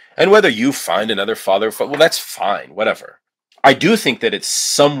 right? And whether you find another father, well, that's fine, whatever. I do think that it's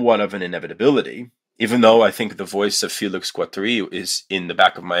somewhat of an inevitability, even though I think the voice of Felix Guattari is in the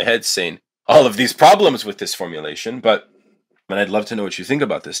back of my head saying all of these problems with this formulation, and I'd love to know what you think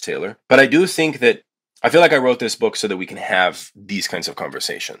about this, Taylor. But I do think that I feel like I wrote this book so that we can have these kinds of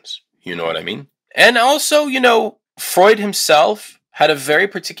conversations. You know what I mean? And also, Freud himself had a very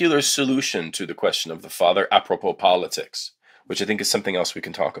particular solution to the question of the father apropos politics, which I think is something else we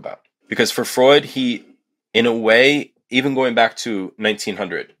can talk about. Because for Freud, he, in a way, even going back to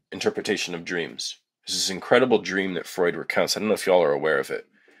 1900, interpretation of dreams, there's this incredible dream that Freud recounts. I don't know if y'all are aware of it.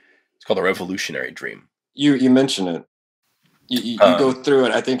 It's called the revolutionary dream. You mention it. You go through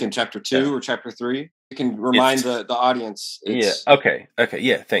it, I think, in chapter 2 or chapter 3. You can remind the audience. Okay.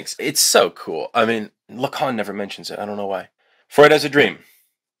 Yeah, thanks. It's so cool. I mean, Lacan never mentions it. I don't know why. Freud has a dream.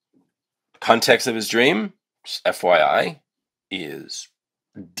 Context of his dream, FYI, is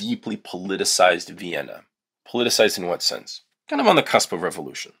deeply politicized Vienna. Politicized in what sense? Kind of on the cusp of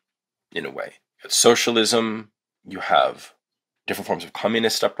revolution, in a way. You have socialism, you have different forms of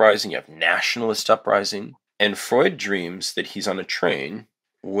communist uprising, you have nationalist uprising. And Freud dreams that he's on a train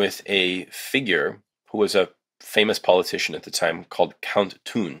with a figure who was a famous politician at the time called Count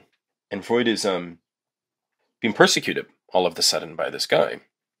Thun. And Freud is being persecuted all of a sudden by this guy.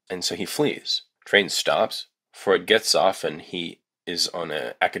 And so he flees. Train stops. Freud gets off and he is on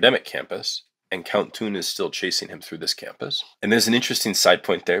an academic campus. And Count Thun is still chasing him through this campus. And there's an interesting side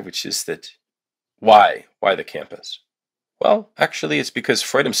point there, which is that why? Why the campus? Well, actually, it's because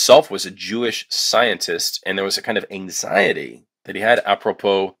Freud himself was a Jewish scientist, and there was a kind of anxiety that he had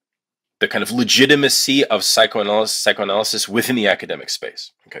apropos the kind of legitimacy of psychoanalysis within the academic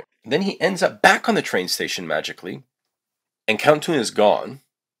space. Okay. Then he ends up back on the train station magically, and Count Thun is gone,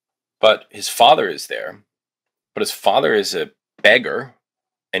 but his father is there. But his father is a beggar,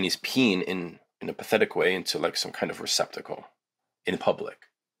 and he's peeing in a pathetic way into like some kind of receptacle in public.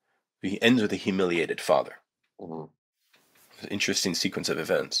 He ends with a humiliated father. Mm-hmm. Interesting sequence of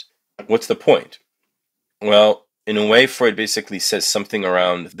events. What's the point? Well, in a way, Freud basically says something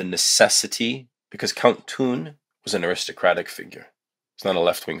around the necessity, because Count Thun was an aristocratic figure. It's not a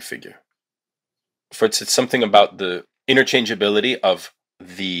left-wing figure. Freud said something about the interchangeability of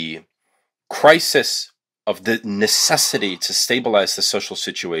the crisis of the necessity to stabilize the social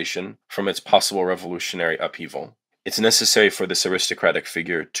situation from its possible revolutionary upheaval. It's necessary for this aristocratic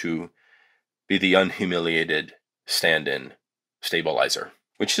figure to be the unhumiliated stand-in stabilizer,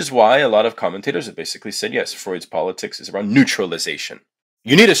 which is why a lot of commentators have basically said, yes, Freud's politics is around neutralization.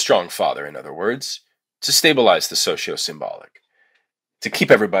 You need a strong father, in other words, to stabilize the socio-symbolic, to keep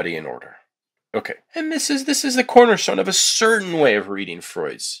everybody in order. Okay, and this is the cornerstone of a certain way of reading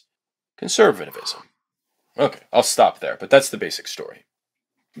Freud's conservatism. Okay, I'll stop there, but that's the basic story.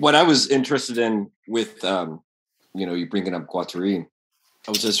 What I was interested in with, you bringing up Guattari,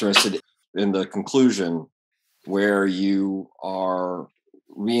 I was interested in the conclusion where you are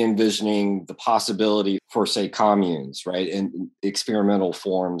re-envisioning the possibility for, say, communes, right? And experimental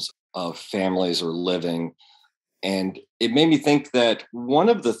forms of families or living. And it made me think that one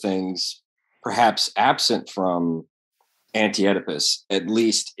of the things perhaps absent from Anti-Oedipus, at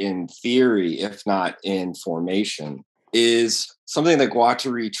least in theory, if not in formation, is something that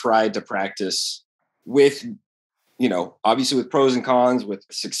Guattari tried to practice with, obviously with pros and cons, with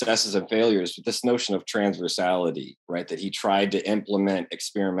successes and failures, but this notion of transversality, right, that he tried to implement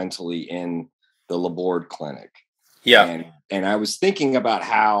experimentally in the Laborde clinic. Yeah. And I was thinking about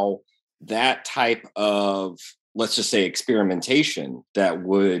how that type of, let's just say, experimentation that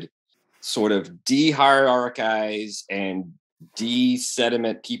would sort of de-hierarchize and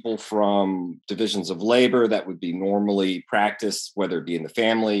de-sediment people from divisions of labor that would be normally practiced, whether it be in the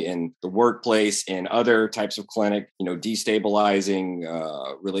family, in the workplace, in other types of clinic, destabilizing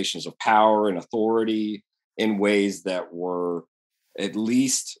relations of power and authority in ways that were at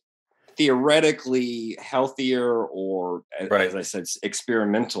least theoretically healthier or, right, as I said,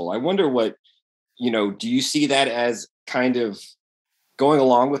 experimental. I wonder what, do you see that as kind of going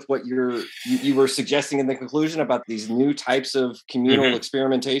along with what you were suggesting in the conclusion about these new types of communal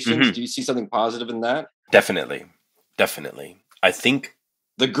experimentations? Mm-hmm. Do you see something positive in that? Definitely. I think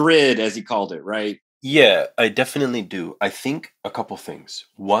the grid, as he called it, right? Yeah, I definitely do. I think a couple things.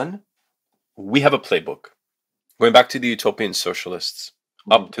 One, we have a playbook going back to the utopian socialists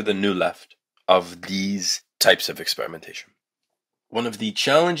up to the new left of these types of experimentation. One of the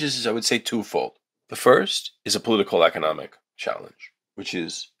challenges is, I would say, twofold. The first is a political economic challenge, which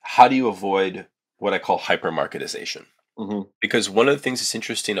is how do you avoid what I call hypermarketization? Mm-hmm. Because one of the things that's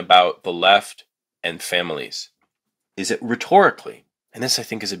interesting about the left and families is that rhetorically, and this I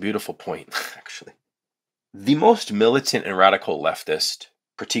think is a beautiful point, actually, the most militant and radical leftist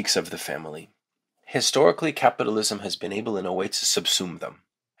critiques of the family, historically capitalism has been able in a way to subsume them,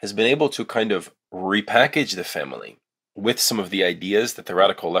 has been able to kind of repackage the family with some of the ideas that the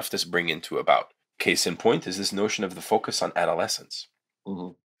radical leftists bring into about. Case in point is this notion of the focus on adolescence.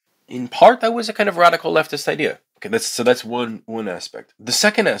 Mm-hmm. In part, that was a kind of radical leftist idea. Okay, that's one aspect. The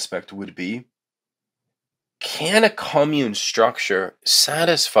second aspect would be, can a commune structure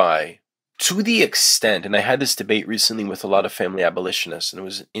satisfy to the extent, and I had this debate recently with a lot of family abolitionists, and it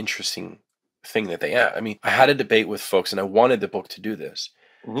was an interesting thing that they had. I mean, I had a debate with folks, and I wanted the book to do this,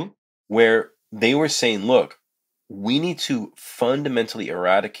 where they were saying, look, we need to fundamentally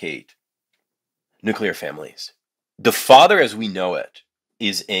eradicate nuclear families. The father as we know it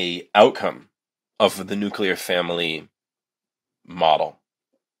is a outcome of the nuclear family model.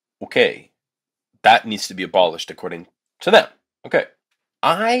 Okay, that needs to be abolished according to them. Okay.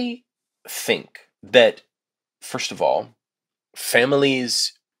 I think that, first of all,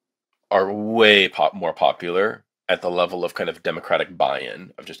 families are way more popular at the level of kind of democratic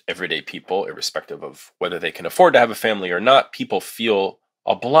buy-in of just everyday people, irrespective of whether they can afford to have a family or not. People feel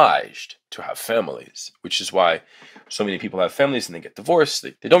obliged to have families, which is why so many people have families and they get divorced.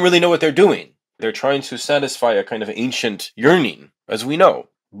 They don't really know what they're doing. They're trying to satisfy a kind of ancient yearning, as we know.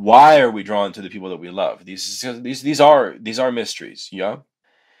 Why are we drawn to the people that we love? These are mysteries, yeah?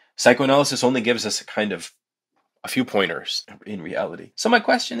 Psychoanalysis only gives us a few pointers in reality. So my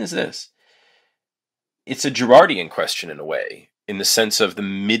question is this. It's a Girardian question in a way, in the sense of the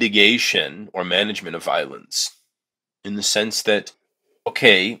mitigation or management of violence. In the sense that,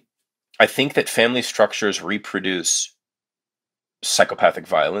 okay, I think that family structures reproduce psychopathic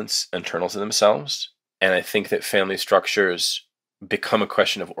violence internal to themselves. And I think that family structures become a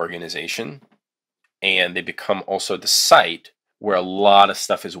question of organization. And they become also the site where a lot of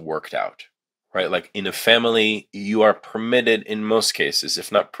stuff is worked out, right? Like in a family, you are permitted in most cases,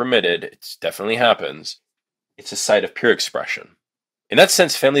 if not permitted, it definitely happens. It's a site of pure expression. In that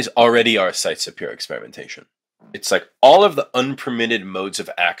sense, families already are sites of pure experimentation. It's like all of the unpermitted modes of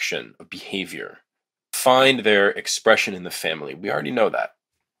action, of behavior, find their expression in the family. We already know that.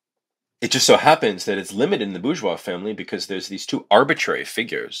 It just so happens that it's limited in the bourgeois family because there's these two arbitrary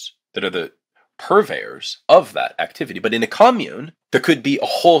figures that are the purveyors of that activity. But in a commune, there could be a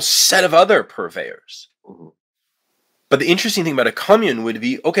whole set of other purveyors. But the interesting thing about a commune would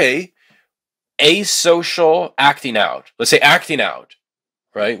be, okay, asocial acting out. Let's say acting out,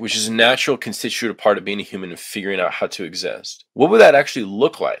 right? Which is a natural constitutive part of being a human and figuring out how to exist. What would that actually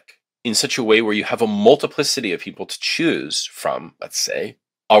look like in such a way where you have a multiplicity of people to choose from, let's say,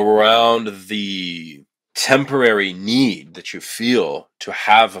 around the temporary need that you feel to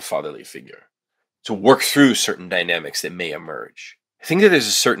have a fatherly figure, to work through certain dynamics that may emerge? I think that there's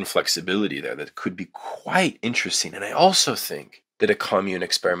a certain flexibility there that could be quite interesting. And I also think that a commune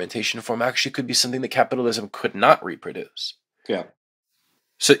experimentation form actually could be something that capitalism could not reproduce. Yeah.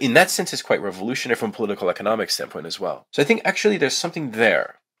 So in that sense, it's quite revolutionary from a political economic standpoint as well. So I think actually there's something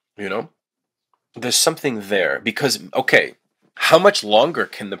there, you know? There's something there because, okay, how much longer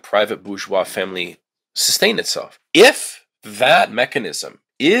can the private bourgeois family sustain itself? If that mechanism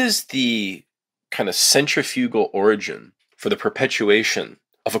is the kind of centrifugal origin for the perpetuation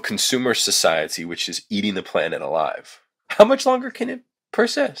of a consumer society which is eating the planet alive, how much longer can it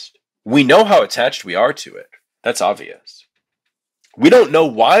persist? We know how attached we are to it. That's obvious. We don't know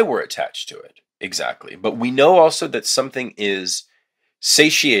why we're attached to it exactly, but we know also that something is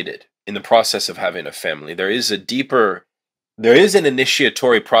satiated in the process of having a family. There is an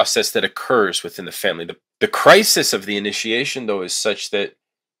initiatory process that occurs within the family. The crisis of the initiation, though, is such that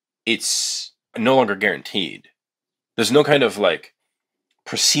it's no longer guaranteed. There's no kind of like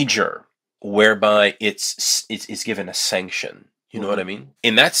procedure whereby it's given a sanction. You know what I mean?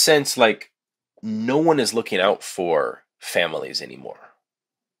 In that sense, like, no one is looking out for families anymore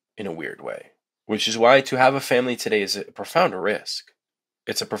in a weird way, which is why to have a family today is a profound risk.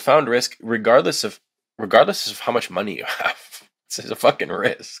 It's a profound risk regardless of how much money you have. It's a fucking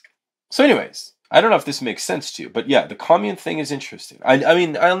risk. So anyways, I don't know if this makes sense to you, but yeah, the commune thing is interesting. I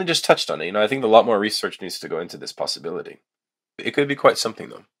mean, I only just touched on it. You know, I think a lot more research needs to go into this possibility. It could be quite something,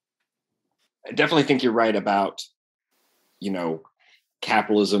 though. I definitely think you're right about,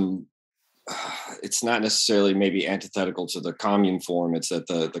 capitalism. It's not necessarily maybe antithetical to the commune form. It's that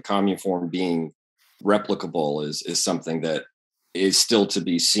the commune form being replicable is something that is still to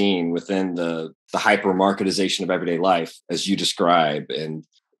be seen within the hyper-marketization of everyday life, as you describe. And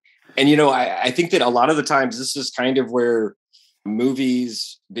I think that a lot of the times this is kind of where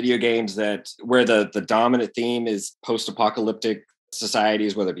movies, video games, where the dominant theme is post-apocalyptic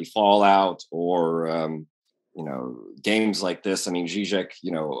societies, whether it be Fallout or games like this. I mean, Zizek,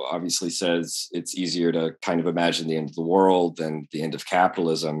 obviously says it's easier to kind of imagine the end of the world than the end of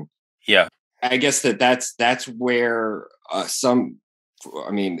capitalism. Yeah. I guess that's where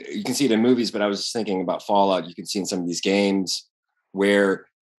you can see it in movies, but I was just thinking about Fallout. You can see in some of these games where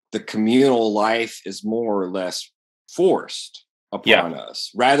the communal life is more or less forced upon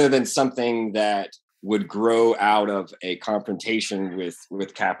us, rather than something that would grow out of a confrontation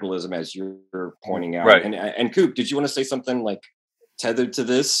with capitalism, as you're pointing out. Right. And Coop, did you want to say something like tethered to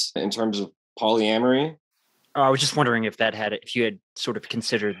this in terms of polyamory? I was just wondering if you had sort of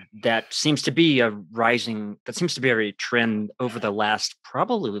considered that seems to be a trend over the last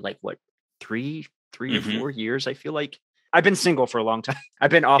probably like what, three or 4 years. I feel like I've been single for a long time.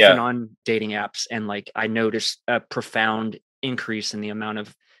 I've been off and on dating apps, and like I noticed a profound increase in the amount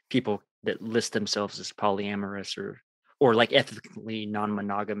of people that list themselves as polyamorous or like ethically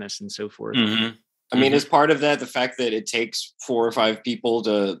non-monogamous and so forth. I mean, is part of that the fact that it takes 4 or 5 people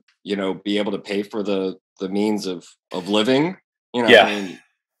to, be able to pay for the means of living? Yeah. I mean,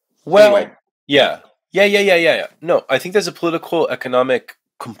 well, anyway. Yeah. No, I think there's a political economic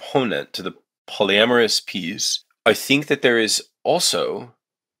component to the polyamorous piece. I think that there is also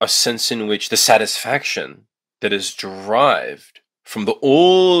a sense in which the satisfaction that is derived from the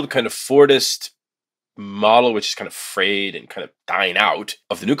old kind of Fordist model, which is kind of frayed and kind of dying out,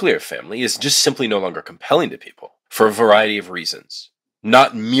 of the nuclear family, is just simply no longer compelling to people for a variety of reasons.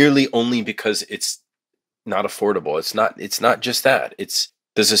 Not merely only because it's not affordable. It's not just that.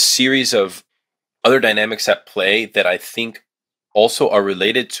 There's a series of other dynamics at play that I think also are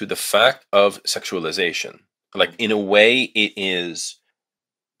related to the fact of sexualization. Like, in a way, it is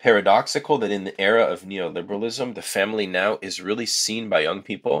paradoxical that in the era of neoliberalism, the family now is really seen by young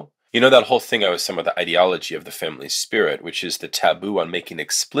people. That whole thing I was saying about the ideology of the family spirit, which is the taboo on making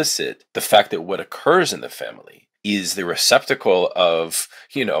explicit the fact that what occurs in the family is the receptacle of,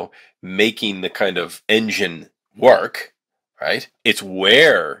 making the kind of engine work, right? It's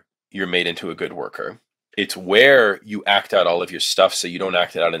where you're made into a good worker. It's where you act out all of your stuff so you don't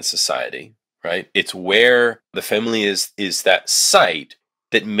act it out in society, right? It's where the family is that site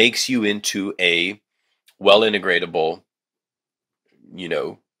that makes you into a well-integratable,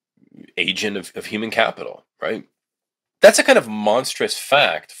 agent of human capital, right? That's a kind of monstrous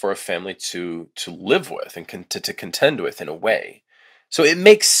fact for a family to live with and to contend with in a way. So it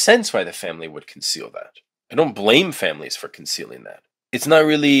makes sense why the family would conceal that. I don't blame families for concealing that. It's not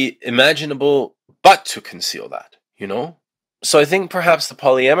really imaginable but to conceal that, So I think perhaps the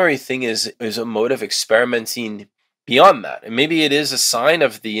polyamory thing is a mode of experimenting beyond that. And maybe it is a sign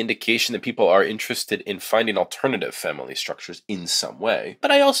of the indication that people are interested in finding alternative family structures in some way.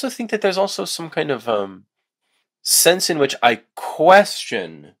 But I also think that there's also some kind of sense in which I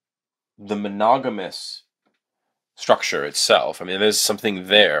question the monogamous structure itself. I mean, there's something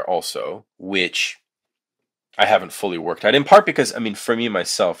there also which I haven't fully worked out, in part because, for me,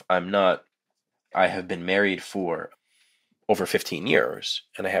 myself, I have been married for over 15 years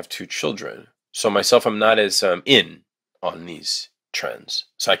and I have 2 children. So myself, I'm not as in on these trends.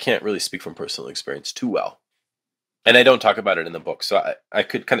 So I can't really speak from personal experience too well. And I don't talk about it in the book. So I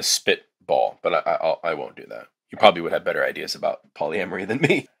could kind of spitball, but I won't do that. You probably would have better ideas about polyamory than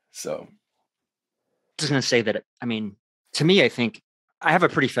me. So I was going to say that, to me, I think I have a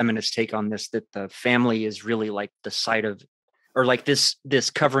pretty feminist take on this, that the family is really like the site of, or like this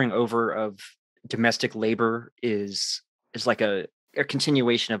covering over of domestic labor is like a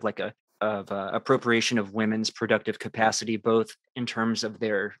continuation of like appropriation of women's productive capacity, both in terms of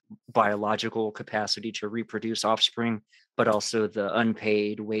their biological capacity to reproduce offspring, but also the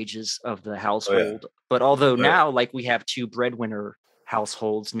unpaid wages of the household. But although now, like, we have 2 breadwinner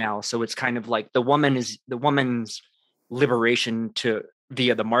households now, so it's kind of like the woman's liberation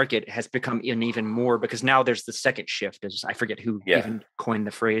via the market has become even more, because now there's the second shift, as I forget who even coined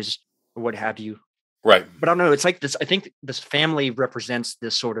the phrase or what have you. Right. But I don't know. It's like this. I think this family represents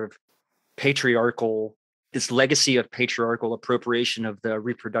this sort of this legacy of patriarchal appropriation of the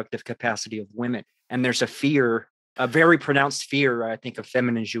reproductive capacity of women. And there's a very pronounced fear, I think, of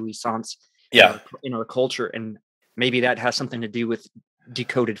feminine jouissance in our culture. And maybe that has something to do with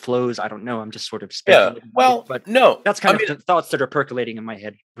decoded flows. I don't know. I'm just sort of speculating. Yeah. Well, but no, that's kind of the thoughts that are percolating in my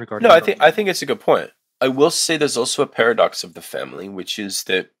head regarding. No, I think it's a good point. I will say there's also a paradox of the family, which is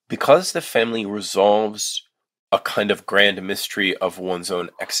that because the family resolves a kind of grand mystery of one's own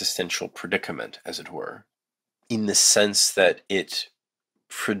existential predicament, as it were, in the sense that it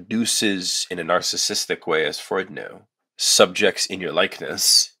produces, in a narcissistic way, as Freud knew, subjects in your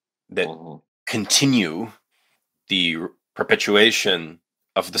likeness that continue the perpetuation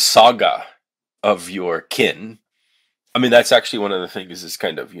of the saga of your kin. I mean, that's actually one of the things is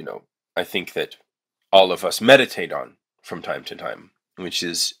kind of, I think that all of us meditate on from time to time, which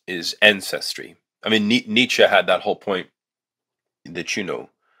is ancestry. I mean, Nietzsche had that whole point that,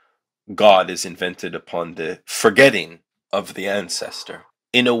 God is invented upon the forgetting of the ancestor.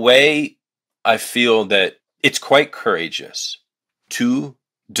 in a way, I feel that it's quite courageous to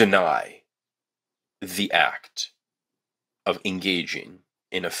deny the act of engaging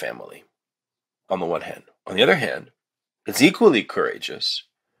in a family, on the one hand. On the other hand, it's equally courageous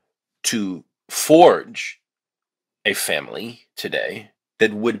to forge a family today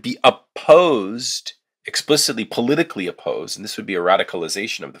that would be opposed, explicitly politically opposed, and this would be a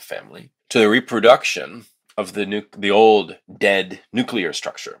radicalization of the family, to the reproduction of the old dead nuclear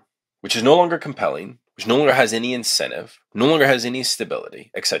structure, which is no longer compelling, which no longer has any incentive, no longer has any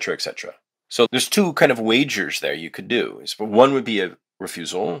stability, etc., etc. So there's two kind of wagers there you could do. One would be a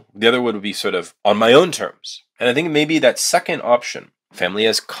refusal, the other would be sort of on my own terms. And I think maybe that second option, family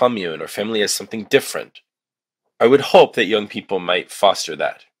as commune or family as something different, I would hope that young people might foster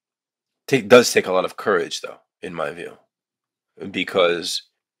that. It does take a lot of courage, though, in my view, because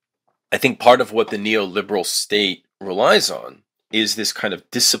I think part of what the neoliberal state relies on is this kind of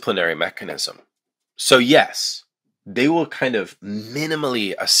disciplinary mechanism. So yes, they will kind of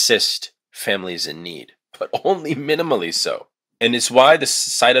minimally assist families in need, but only minimally so. And it's why the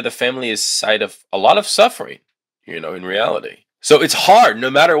side of the family is side of a lot of suffering, in reality. So it's hard,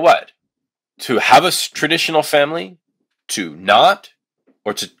 no matter what, to have a traditional family, to not,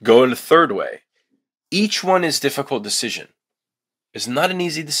 or to go in a third way. Each one is a difficult decision. It's not an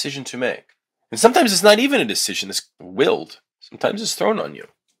easy decision to make. And sometimes it's not even a decision, it's willed. Sometimes it's thrown on you.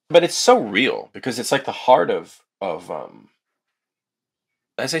 But it's so real, because it's like the heart of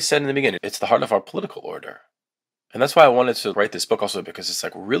as I said in the beginning, it's the heart of our political order. And that's why I wanted to write this book also, because it's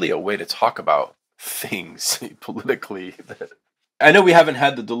like really a way to talk about things politically. I know we haven't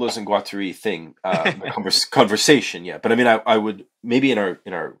had the Deleuze and Guattari thing, conversation yet, but I mean, I would, maybe in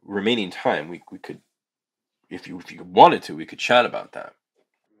our remaining time, we could, if you wanted to, we could chat about that.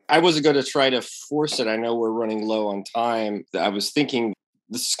 I wasn't going to try to force it. I know we're running low on time. I was thinking,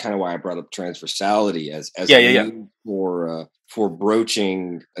 this is kind of why I brought up transversality as for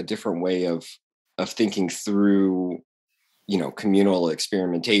broaching a different way of thinking through, communal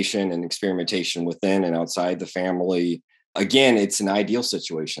experimentation and experimentation within and outside the family. Again, it's an ideal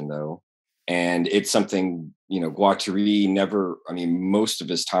situation, though. And it's something, Guattari most of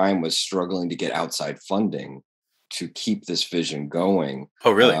his time was struggling to get outside funding to keep this vision going.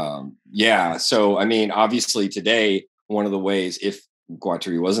 Oh, really? Yeah. So, obviously today, one of the ways, if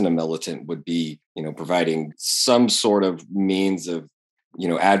Guattari wasn't a militant, would be, providing some sort of means of,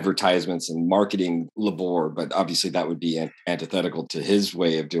 advertisements and marketing labor. But obviously that would be antithetical to his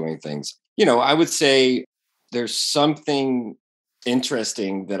way of doing things. I would say there's something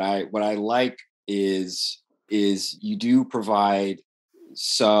interesting that what I like is you do provide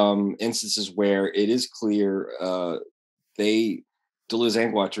some instances where it is clear Deleuze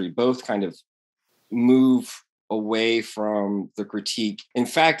and Guattari both kind of move away from the critique. In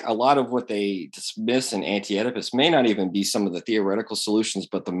fact, a lot of what they dismiss in Anti-Oedipus may not even be some of the theoretical solutions,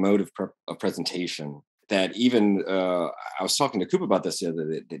 but the mode of presentation. That even, I was talking to Coop about this the other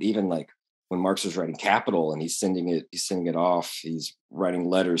day, that even like when Marx was writing Capital and he's sending it off, he's writing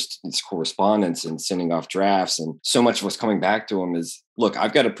letters to his correspondence and sending off drafts. And so much of what's coming back to him is, look,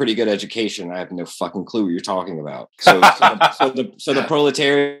 I've got a pretty good education. I have no fucking clue what you're talking about. So the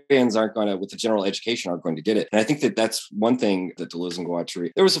proletarians aren't going to, with the general education, aren't going to get it. And I think that's one thing that Deleuze and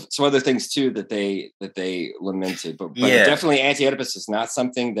Guattari, there was some other things too that they lamented, but definitely Anti-Oedipus is not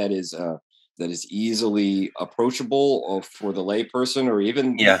something that is easily approachable for the layperson or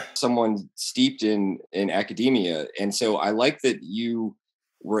even someone steeped in academia. And so I like that you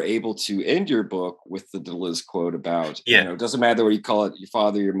were able to end your book with the Deleuze quote about, it doesn't matter what you call it, your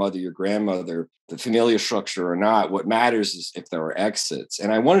father, your mother, your grandmother, the familial structure or not. What matters is if there are exits.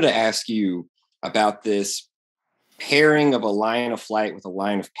 And I wanted to ask you about this pairing of a line of flight with a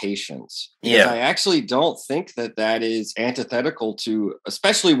line of patience. Because I actually don't think that is antithetical to,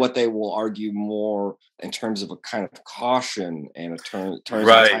 especially what they will argue more in terms of a kind of caution and in terms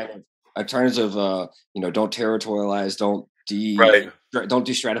of don't territorialize, don't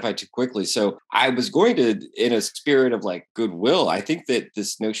de-stratify too quickly. So I was going to, in a spirit of like goodwill, I think that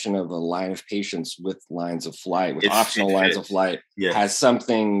this notion of a line of patience with lines of flight, with optional lines of flight, has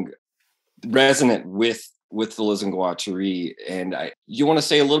something resonant with Deleuze and Guattari. And you want to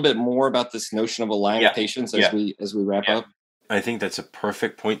say a little bit more about this notion of a line of patience as we wrap up? I think that's a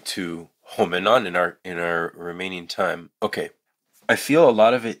perfect point to home in on in our remaining time. Okay. I feel a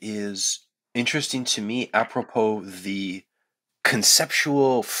lot of it is interesting to me apropos the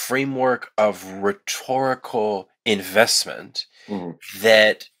conceptual framework of rhetorical investment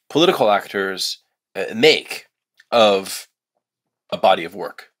that political actors make of a body of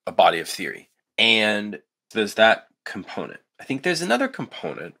work, a body of theory. And there's that component. I think there's another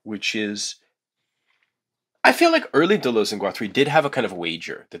component, which is, I feel like early Deleuze and Guattari did have a kind of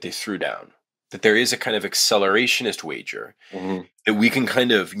wager that they threw down, that there is a kind of accelerationist wager, that we can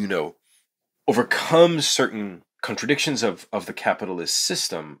kind of, overcome certain contradictions of the capitalist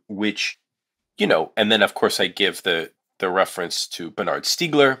system, which, and then of course I give the reference to Bernard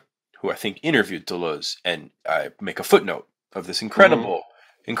Stiegler, who I think interviewed Deleuze, and I make a footnote of this incredible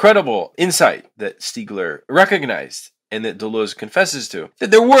insight that Stiegler recognized and that Deleuze confesses to,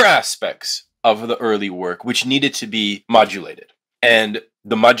 that there were aspects of the early work which needed to be modulated. And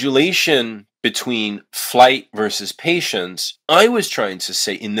the modulation between flight versus patience, I was trying to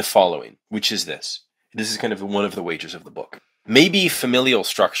say in the following, which is this. This is kind of one of the wagers of the book. Maybe familial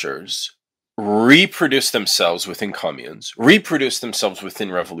structures reproduce themselves within communes, reproduce themselves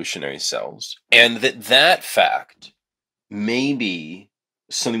within revolutionary cells, and that fact may be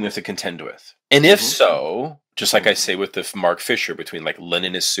something we have to contend with. And if so, just like I say with the Mark Fisher between like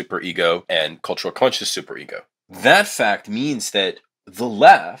Leninist superego and cultural conscious superego, that fact means that the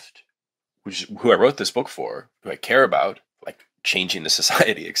left, which is who I wrote this book for, who I care about, like changing the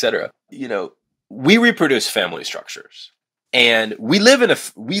society, etc., we reproduce family structures. And we live in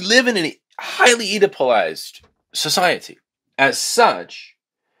a highly Oedipalized society. As such,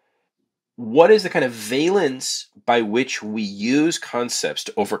 what is the kind of valence by which we use concepts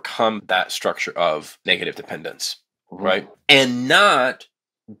to overcome that structure of negative dependence, right? And not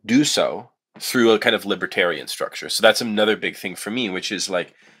do so through a kind of libertarian structure. So that's another big thing for me, which is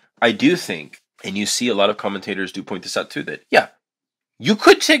like, I do think, and you see a lot of commentators do point this out too, that, yeah, you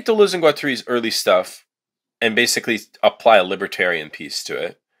could take Deleuze and Guattari's early stuff and basically apply a libertarian piece to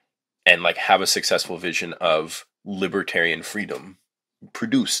it and like have a successful vision of libertarian freedom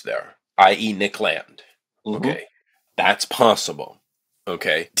produced there, i.e. Nick Land. Okay, that's possible.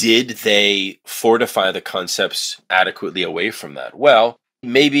 Okay, did they fortify the concepts adequately away from that? Well,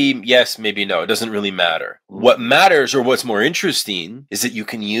 maybe yes, maybe no. It doesn't really matter. What matters, or what's more interesting, is that you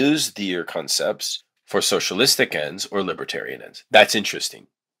can use your concepts for socialistic ends or libertarian ends. That's interesting.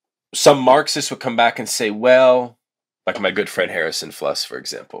 Some Marxists would come back and say, well, like my good friend Harrison Fluss, for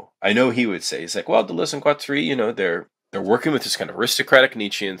example. I know he would say, he's like, well, Deleuze and Guattari, they're working with this kind of aristocratic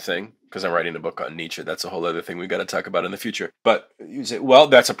Nietzschean thing, because I'm writing a book on Nietzsche. That's a whole other thing we've got to talk about in the future. But you say, well,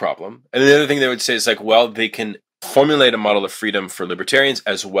 that's a problem. And the other thing they would say is like, well, they can formulate a model of freedom for libertarians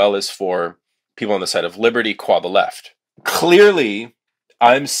as well as for people on the side of liberty, qua the left. Clearly,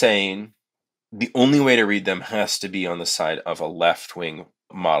 I'm saying the only way to read them has to be on the side of a left-wing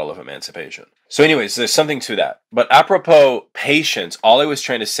model of emancipation. So anyways, there's something to that. But apropos patience, all I was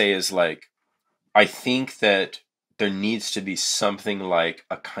trying to say is like, I think that there needs to be something like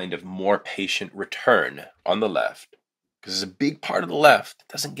a kind of more patient return on the left. Because there's a big part of the left that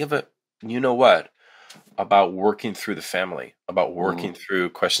doesn't give a you-know-what about working through the family, about working through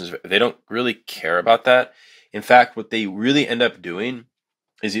questions. They don't really care about that. In fact, what they really end up doing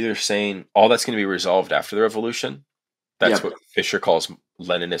is either saying all that's going to be resolved after the revolution. That's what Fisher calls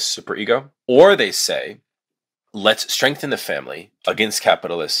Leninist superego. Or they say, let's strengthen the family against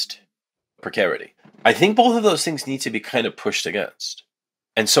capitalist precarity. I think both of those things need to be kind of pushed against.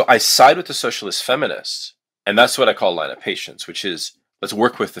 And so I side with the socialist feminists, and that's what I call line of patience, which is let's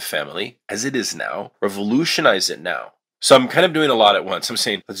work with the family as it is now, revolutionize it now. So I'm kind of doing a lot at once. I'm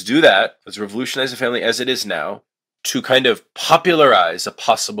saying, let's do that. Let's revolutionize the family as it is now to kind of popularize a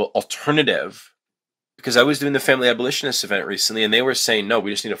possible alternative. Because I was doing the family abolitionist event recently, and they were saying, no, we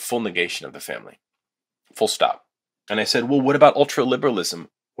just need a full negation of the family. Full stop. And I said, well, what about ultraliberalism?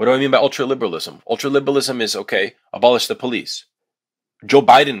 What do I mean by ultraliberalism? Ultraliberalism is, okay, abolish the police. Joe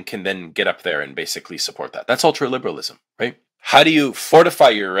Biden can then get up there and basically support that. That's ultraliberalism, right? How do you fortify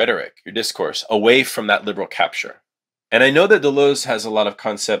your rhetoric, your discourse, away from that liberal capture? And I know that Deleuze has a lot of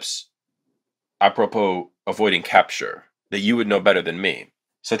concepts apropos avoiding capture that you would know better than me.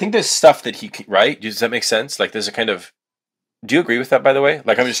 So I think there's stuff that he can, right? Does that make sense? Like there's a kind of, do you agree with that, by the way?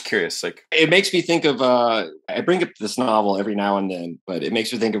 Like, I'm just curious. Like, it makes me think of, I bring up this novel every now and then, but it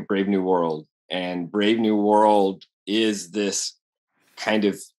makes me think of Brave New World. And Brave New World is this kind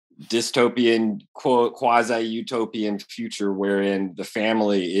of dystopian, quasi-utopian future wherein the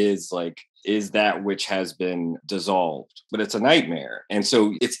family is that which has been dissolved, but it's a nightmare. And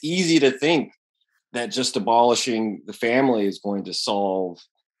so it's easy to think that just abolishing the family is going to solve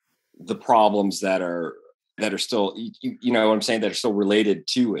the problems that are still, you know what I'm saying, that are still related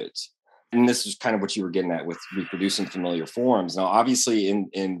to it. And this is kind of what you were getting at with reproducing familiar forms. Now, obviously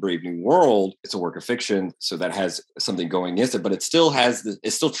in Brave New World, it's a work of fiction, so that has something going against it, but it still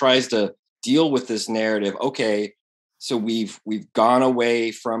tries to deal with this narrative. Okay, So we've gone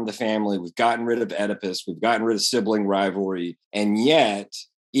away from the family. We've gotten rid of Oedipus. We've gotten rid of sibling rivalry. And yet,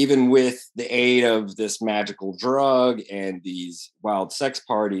 even with the aid of this magical drug and these wild sex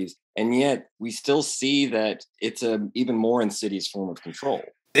parties, and yet we still see that it's an even more insidious form of control.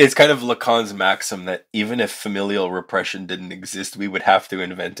 It's kind of Lacan's maxim that even if familial repression didn't exist, we would have to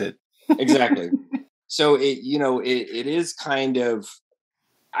invent it. Exactly. So it is kind of,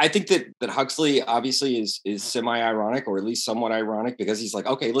 I think that Huxley obviously is semi-ironic, or at least somewhat ironic, because he's like,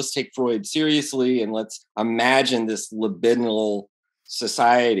 okay, let's take Freud seriously and let's imagine this libidinal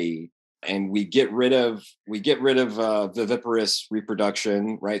society, and we get rid of viviparous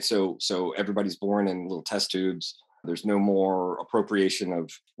reproduction, right? So everybody's born in little test tubes. There's no more appropriation of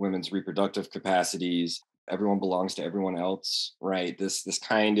women's reproductive capacities. Everyone belongs to everyone else, right? This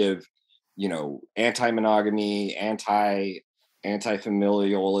kind of, anti-monogamy,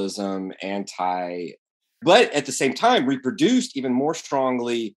 anti-familialism, but at the same time reproduced even more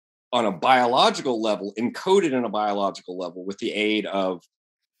strongly on a biological level, encoded in a biological level with the aid of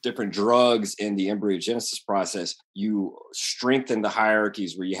different drugs in the embryogenesis process. You strengthen the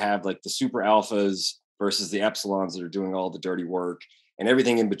hierarchies where you have like the super alphas versus the epsilons that are doing all the dirty work, and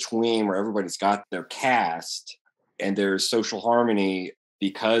everything in between where everybody's got their caste and there's social harmony,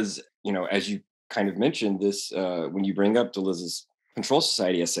 because, as you kind of mentioned this, when you bring up Deleuze's Control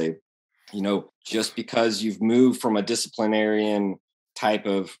Society essay, just because you've moved from a disciplinarian type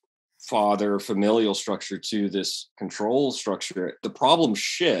of father familial structure to this control structure, the problems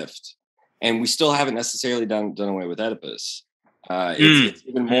shift, and we still haven't necessarily done away with Oedipus. It's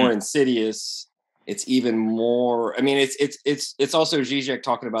even more insidious. It's even more. I mean, it's also Zizek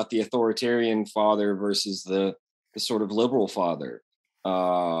talking about the authoritarian father versus the sort of liberal father.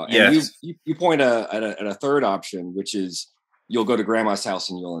 And you point at a third option, which is you'll go to grandma's house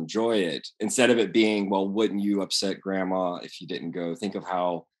and you'll enjoy it, instead of it being, well, wouldn't you upset grandma if you didn't go? Think of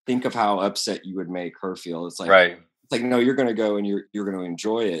how upset you would make her feel. It's like, right. It's like, no, you're going to go and you're going to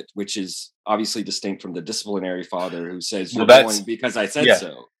enjoy it, which is obviously distinct from the disciplinary father who says, you're going because I said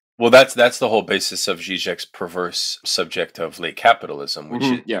so. Well, that's the whole basis of Zizek's perverse subject of late capitalism,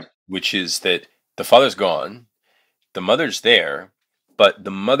 which is that the father's gone, the mother's there, but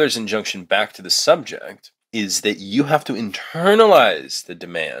the mother's injunction back to the subject is that you have to internalize the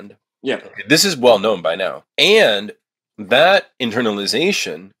demand. Yeah. This is well known by now. And that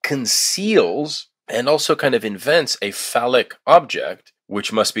internalization conceals and also kind of invents a phallic object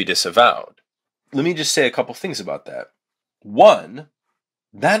which must be disavowed. Let me just say a couple things about that. One,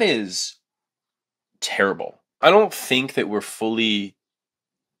 that is terrible. I don't think that we're fully...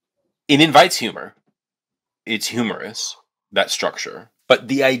 It invites humor. It's humorous, that structure. But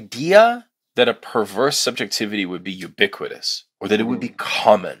the idea that a perverse subjectivity would be ubiquitous, or that it would be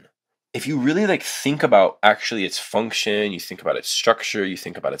common, if you really think about actually its function, you think about its structure, you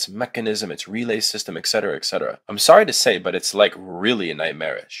think about its mechanism, its relay system, etc., etc. I'm sorry to say, but it's really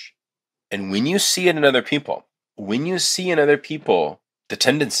nightmarish. And when you see it in other people, the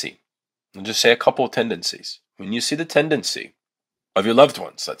tendency, I'll just say a couple of tendencies. When you see the tendency of your loved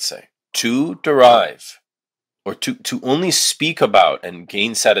ones, let's say, to derive or to only speak about and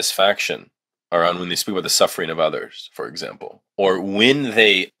gain satisfaction around when they speak about the suffering of others, for example, or when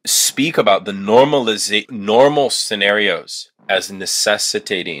they speak about the normal scenarios as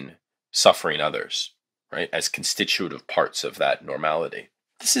necessitating suffering others, right, as constitutive parts of that normality.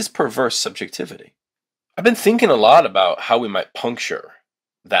 This is perverse subjectivity. I've been thinking a lot about how we might puncture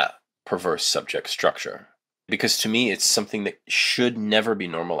that perverse subject structure, because to me, it's something that should never be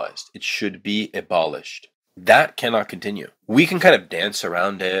normalized. It should be abolished. That cannot continue. We can kind of dance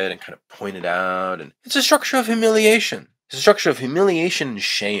around it and kind of point it out, and it's a structure of humiliation. It's a structure of humiliation and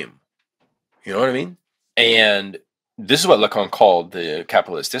shame. You know what I mean? And this is what Lacan called the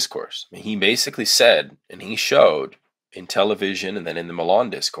capitalist discourse. I mean, he basically said, and he showed in television and then in the Milan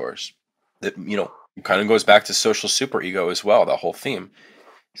discourse, that, it kind of goes back to social superego as well, the whole theme.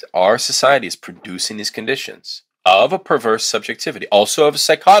 Our society is producing these conditions of a perverse subjectivity, also of a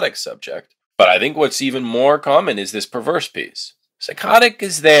psychotic subject. But I think what's even more common is this perverse piece. Psychotic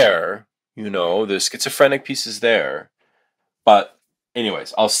is there, the schizophrenic piece is there. But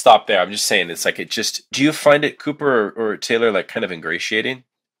anyways, I'll stop there. I'm just saying, do you find it, Cooper or Taylor, kind of ingratiating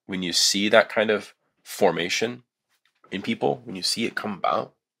when you see that kind of formation in people, when you see it come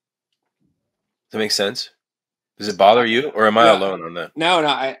about? Does that make sense? Does it bother you, or am I alone on that? No.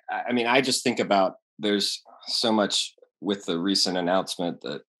 I mean, I just think about, there's so much with the recent announcement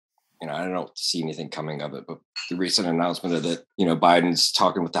that, I don't see anything coming of it, but the recent announcement of that, Biden's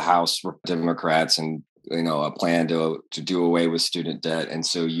talking with the House Democrats and a plan to do away with student debt. And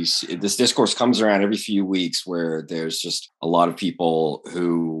so you see this discourse comes around every few weeks where there's just a lot of people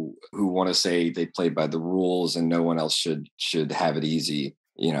who want to say they played by the rules and no one else should have it easy,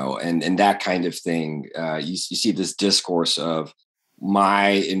 and that kind of thing. You see this discourse of my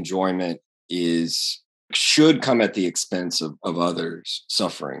enjoyment should come at the expense of others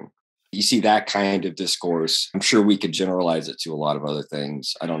suffering. You see that kind of discourse. I'm sure we could generalize it to a lot of other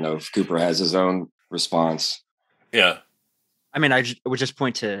things. I don't know if Cooper has his own response. Yeah. I mean, I would just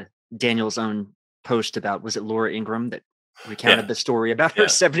point to Daniel's own post about, was it Laura Ingraham that recounted the story about her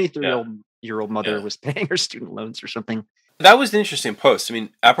 73-year-old mother was paying her student loans or something? That was an interesting post. I mean,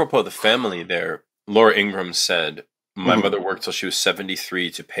 apropos of the family there, Laura Ingraham said, my mother worked till she was 73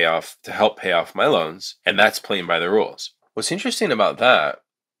 to help pay off my loans, and that's playing by the rules. What's interesting about that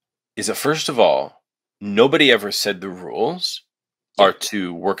is that, first of all, nobody ever said the rules are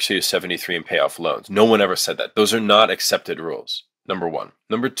to work till you're 73 and pay off loans. No one ever said that. Those are not accepted rules, number one.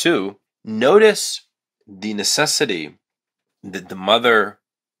 Number two, notice the necessity that the mother,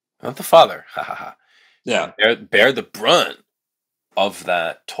 not the father, bear the brunt of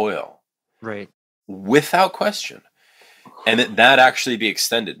that toil. Right. Without question. And that actually be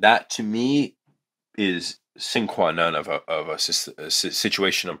extended. That, to me, is sine qua non of a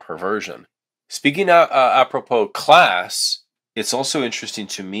situation of perversion. Speaking apropos class, it's also interesting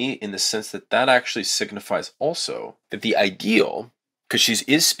to me in the sense that actually signifies also that the ideal, because she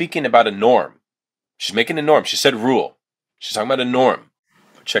is speaking about a norm. She's making a norm. She said rule. She's talking about a norm.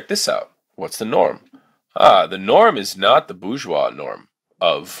 Check this out. What's the norm? The norm is not the bourgeois norm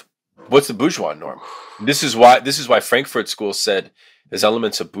of... What's the bourgeois norm? This is why Frankfurt School said there's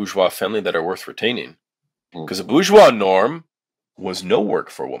elements of bourgeois family that are worth retaining. Because a bourgeois norm was no work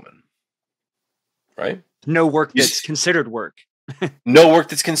for a woman. Right? No work that's considered work. No work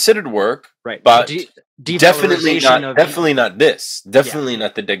that's considered work. Right. But definitely not this. Definitely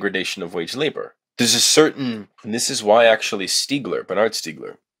not the degradation of wage labor. There's a certain, and this is why actually Bernard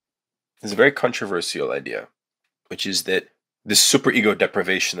Stiegler, is a very controversial idea, which is that this superego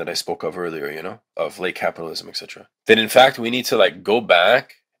deprivation that I spoke of earlier, of late capitalism, etc. That in fact we need to go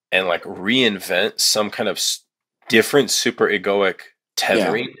back and reinvent some kind of different superegoic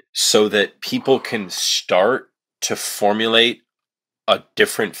tethering so that people can start to formulate a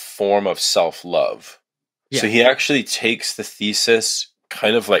different form of self-love. Yeah. So he actually takes the thesis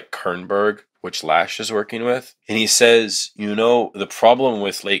kind of like Kernberg, which Lasch is working with. And he says, the problem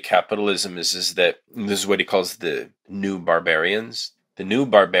with late capitalism is that this is what he calls the new barbarians. The new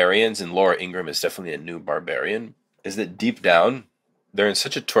barbarians, and Laura Ingraham is definitely a new barbarian, is that deep down, they're in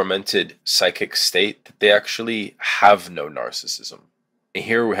such a tormented psychic state that they actually have no narcissism. And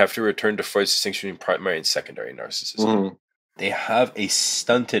here we have to return to Freud's distinction between primary and secondary narcissism. Mm-hmm. They have a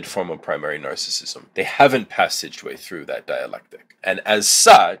stunted form of primary narcissism. They haven't passageway through that dialectic. And as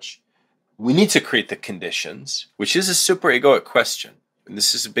such, we need to create the conditions, which is a superegoic question, and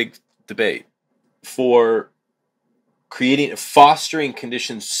this is a big debate, for fostering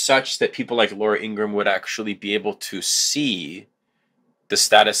conditions such that people like Laura Ingraham would actually be able to see the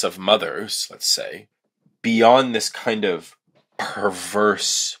status of mothers, let's say, beyond this kind of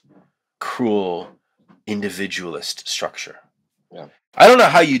perverse, cruel, individualist structure. Yeah. I don't know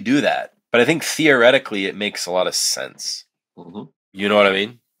how you do that, but I think theoretically it makes a lot of sense. Mm-hmm. You know what I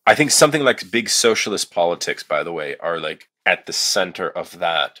mean? I think something like big socialist politics, by the way, are at the center of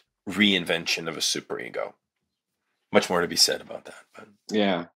that reinvention of a superego. Much more to be said about that. But.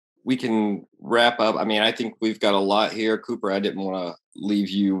 Yeah. We can wrap up. I mean, I think we've got a lot here. Cooper, I didn't want to leave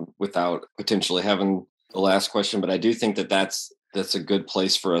you without potentially having the last question, but I do think that's a good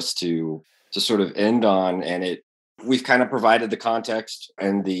place for us to sort of end on. And we've kind of provided the context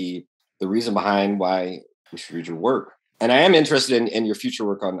and the reason behind why we should read your work. And I am interested in your future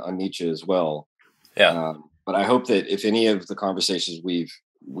work on Nietzsche as well. Yeah. But I hope that if any of the conversations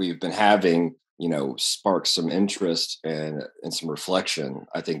we've been having, sparks some interest and some reflection,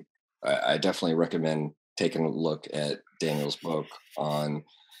 I think I definitely recommend taking a look at Daniel's book on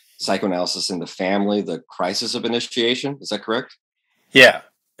Psychoanalysis in the Family, The Crisis of Initiation. Is that correct? Yeah.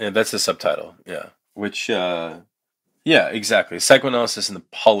 That's the subtitle. Yeah. Which, yeah, exactly. Psychoanalysis in the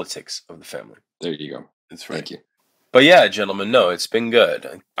Politics of the Family. There you go. That's right. Thank you. But yeah, gentlemen, no, it's been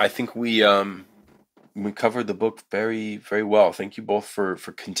good. I think we covered the book very, very well. Thank you both for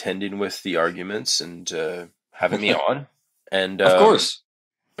contending with the arguments and having me on. And of course,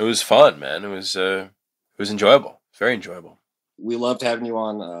 it was fun, man. It was enjoyable. Very enjoyable. We loved having you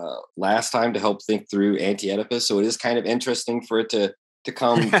on last time to help think through Anti-Oedipus. So it is kind of interesting for it to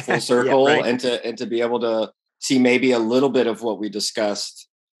come full circle. Yeah, right. and to be able to see maybe a little bit of what we discussed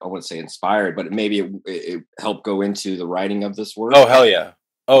I wouldn't say inspired, but maybe it helped go into the writing of this work. Oh, hell yeah.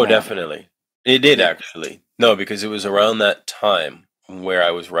 Oh, Yeah. definitely. It did, Yeah. actually. No, because it was around that time where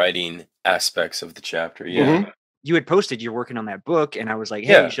I was writing aspects of the chapter. Yeah. You had posted you're working on that book, and I was like,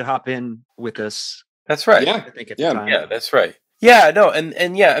 hey, Yeah. you should hop in with us. That's right. Yeah. I think at Yeah. the time. Yeah, that's right. Yeah, no,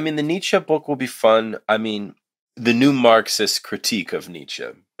 and yeah, I mean, the Nietzsche book will be fun. I mean, the New Marxist Critique of Nietzsche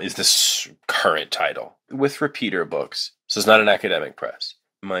is this current title with repeater books. So it's not an academic press.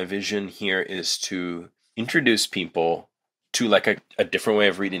 My vision here is to introduce people to like a different way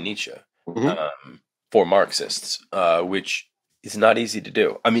of reading Nietzsche for Marxists, which is not easy to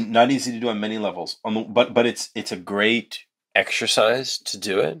do. I mean, not easy to do on many levels. But it's a great exercise to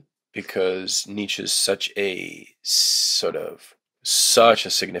do it, because Nietzsche is such a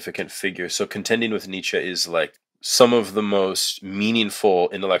significant figure. So contending with Nietzsche is like some of the most meaningful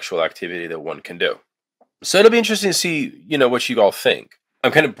intellectual activity that one can do. So it'll be interesting to see, what you all think.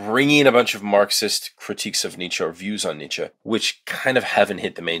 I'm kind of bringing a bunch of Marxist critiques of Nietzsche or views on Nietzsche, which kind of haven't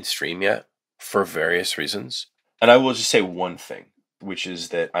hit the mainstream yet for various reasons. And I will just say one thing, which is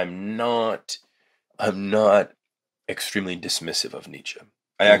that I'm not extremely dismissive of Nietzsche.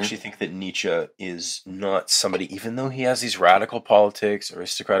 I actually think that Nietzsche is not somebody, even though he has these radical politics,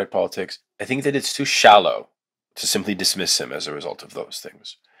 aristocratic politics, I think that it's too shallow to simply dismiss him as a result of those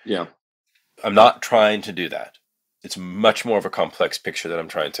things. Yeah. I'm not trying to do that. It's much more of a complex picture that I'm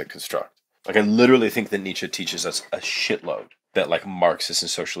trying to construct. Like, I literally think that Nietzsche teaches us a shitload that like Marxists and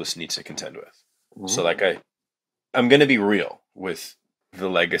socialists need to contend with. So like I'm going to be real with the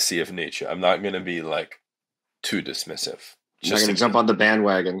legacy of Nietzsche. I'm not going to be like too dismissive. You're not going to jump on the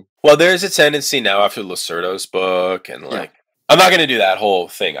bandwagon. Well, there's a tendency now after Lacerdo's book and like, I'm not going to do that whole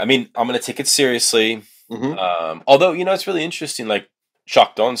thing. I mean, I'm going to take it seriously. Although, it's really interesting, like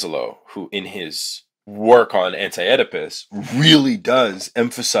Jacques Donzelot, who in his work on Anti-Oedipus really does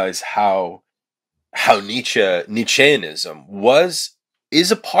emphasize how Nietzscheanism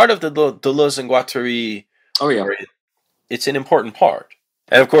is a part of the Deleuze and Guattari. Oh yeah, it's an important part.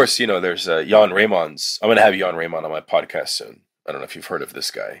 And of course, there's Jan Raymond's. I'm going to have Jan Raymond on my podcast soon. I don't know if you've heard of this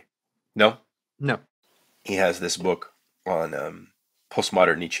guy. No? No. He has this book on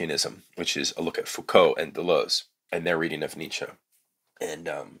postmodern Nietzscheanism, which is a look at Foucault and Deleuze and their reading of Nietzsche. And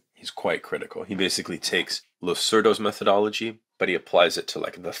he's quite critical. He basically takes Lacerdo's methodology, but he applies it to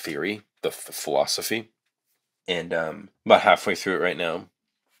like the theory, the philosophy. And about halfway through it right now.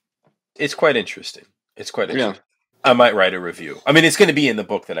 It's quite interesting. Yeah. I might write a review. I mean, it's going to be in the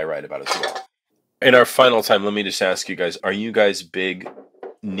book that I write about as well. In our final time, let me just ask you guys, are you guys big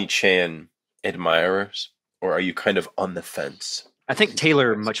Nietzschean admirers, or are you kind of on the fence? I think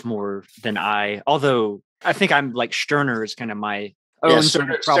Taylor much more than I, although I think I'm like Stirner is kind of my own sort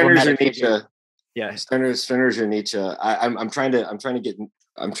of problematic figure. Yeah. Stirner's your Nietzsche. I'm trying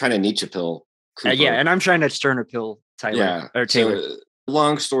to Nietzsche pill Cooper. Yeah, and I'm trying to Stirner pill Taylor. So,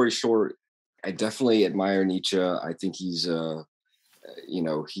 long story short, I definitely admire Nietzsche. I think he's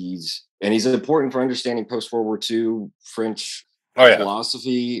he's important for understanding post-World War II French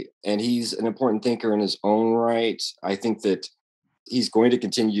philosophy, and he's an important thinker in his own right. I think that he's going to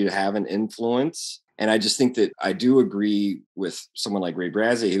continue to have an influence. And I just think that I do agree with someone like Ray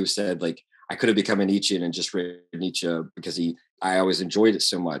Bradbury, who said, like, I could have become a Nietzschean and just read Nietzsche because I always enjoyed it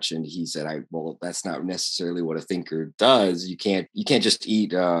so much. And he said, well, that's not necessarily what a thinker does. You can't just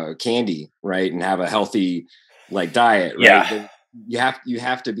eat candy, right, and have a healthy like diet, right? Yeah. You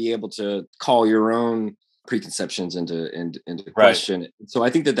have to be able to call your own preconceptions into question. So I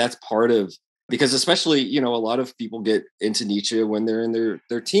think that that's part of, because especially, a lot of people get into Nietzsche when they're in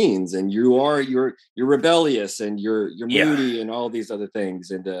their teens, and you're rebellious and you're moody and all these other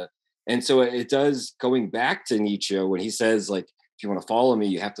things. And so it does, going back to Nietzsche when he says, like, if you want to follow me,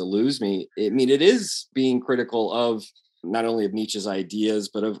 you have to lose me. I mean, it is being critical of not only of Nietzsche's ideas,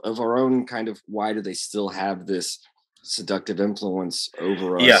 but of our own kind of, why do they still have this seductive influence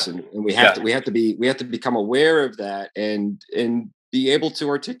over us? And we have to become aware of that and be able to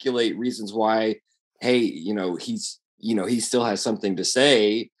articulate reasons why, hey, he still has something to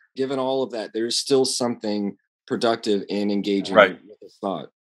say. Given all of that, there's still something productive in engaging with his thought.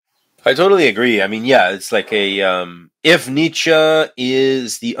 I totally agree. I mean, it's like if Nietzsche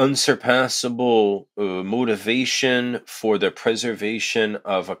is the unsurpassable motivation for the preservation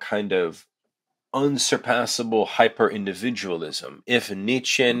of a kind of unsurpassable hyper-individualism, if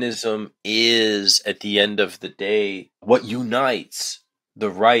Nietzscheanism is, at the end of the day, what unites the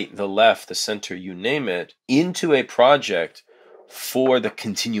right, the left, the center, you name it, into a project for the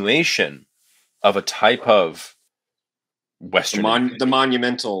continuation of a type of Western... the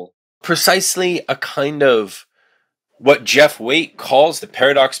monumental... Precisely a kind of what Jeff Waite calls the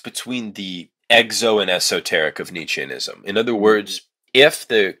paradox between the exo and esoteric of Nietzscheanism. In other words, if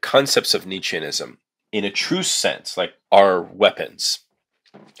the concepts of Nietzscheanism, in a true sense, like are weapons,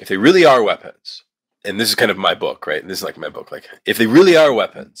 if they really are weapons, and this is kind of my book, right? This is like my book. Like, if they really are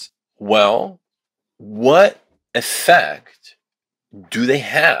weapons, well, what effect do they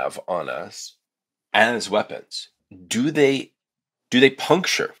have on us as weapons? Do they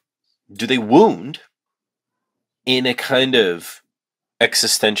puncture? Do they wound in a kind of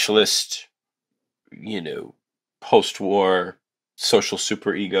existentialist, post-war social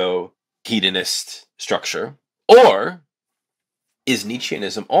superego hedonist structure? Or is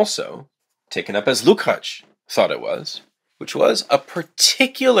Nietzscheanism also taken up as Lukács thought it was, which was a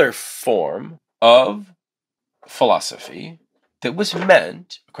particular form of philosophy that was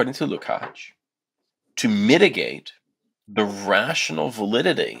meant, according to Lukács, to mitigate the rational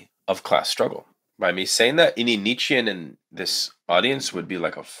validity of class struggle? By me saying that, any Nietzschean in this audience would be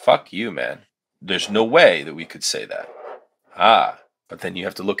like, oh, fuck you, man. There's no way that we could say that. But then you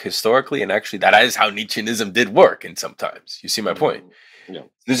have to look historically, and actually that is how Nietzscheanism did work in sometimes. You see my point? Yeah.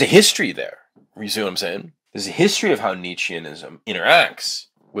 There's a history there. You see what I'm saying? There's a history of how Nietzscheanism interacts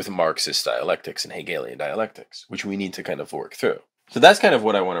with Marxist dialectics and Hegelian dialectics, which we need to kind of work through. So that's kind of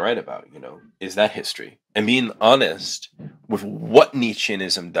what I want to write about, is that history. And being honest with what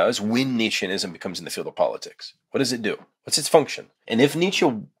Nietzscheanism does when Nietzscheanism becomes in the field of politics. What does it do? What's its function? And if Nietzsche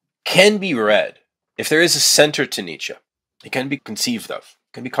can be read, if there is a center to Nietzsche, it can be conceived of,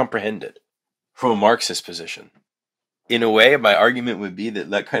 can be comprehended from a Marxist position. In a way, my argument would be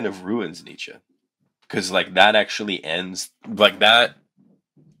that kind of ruins Nietzsche. Because that actually ends, that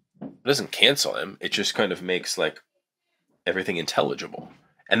doesn't cancel him. It just kind of makes everything intelligible.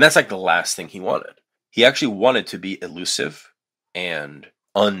 And that's the last thing he wanted. He actually wanted to be elusive and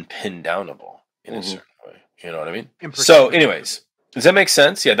unpin downable in a certain way. You know what I mean? So anyways, does that make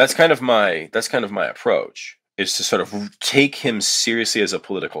sense? Yeah, that's kind of my approach, is to sort of take him seriously as a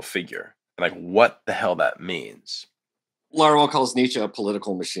political figure. What the hell that means. Laruelle calls Nietzsche a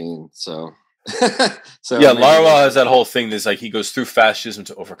political machine, so yeah, Laruelle has that whole thing that's he goes through fascism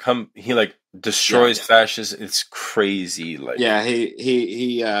to overcome. He destroys fascism. It's crazy.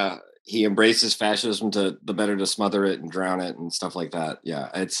 He embraces fascism to the better to smother it and drown it and stuff like that. Yeah,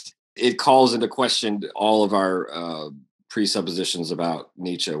 it calls into question all of our presuppositions about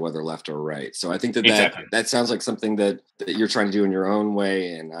Nietzsche, whether left or right. So I think that sounds like something that you're trying to do in your own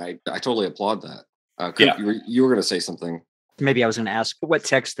way, and I totally applaud that. Coop, you were going to say something. Maybe I was going to ask what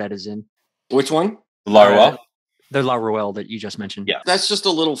text that is in. Which one? Laruelle? The Laruelle that you just mentioned. Yeah. That's just a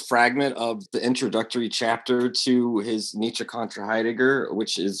little fragment of the introductory chapter to his Nietzsche contra Heidegger,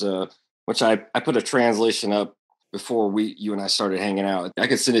 which I put a translation up before you and I started hanging out. I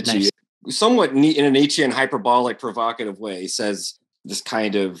could send it to you. Somewhat in a Nietzschean hyperbolic, provocative way, says this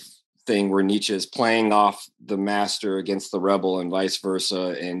kind of thing where Nietzsche is playing off the master against the rebel and vice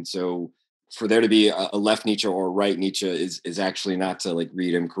versa. And so for there to be a left Nietzsche or a right Nietzsche is actually not to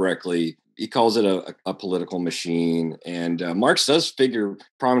read him correctly. He calls it a political machine, and Marx does figure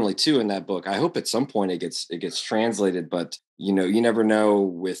prominently too in that book. I hope at some point it gets translated, but you never know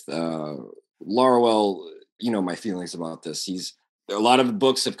with Laruelle. My feelings about this. A lot of the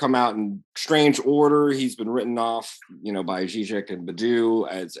books have come out in strange order. He's been written off, by Zizek and Badiou,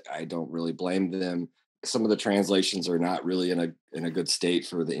 as I don't really blame them. Some of the translations are not really in a good state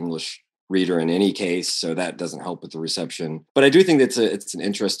for the English reader in any case, so that doesn't help with the reception. But I do think it's an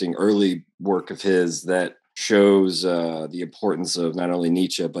interesting early work of his that shows the importance of not only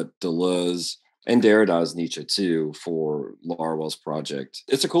Nietzsche but Deleuze and Derrida's Nietzsche too for Laruelle's project.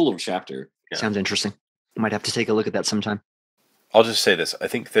 It's a cool little chapter. Yeah. Sounds interesting. Might have to take a look at that sometime. I'll just say this. I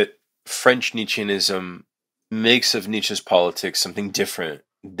think that French Nietzscheanism makes of Nietzsche's politics something different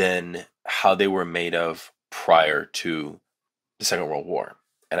than how they were made of prior to the Second World War.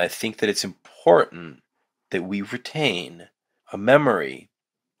 And I think that it's important that we retain a memory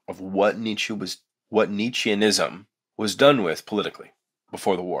of what Nietzscheanism was done with politically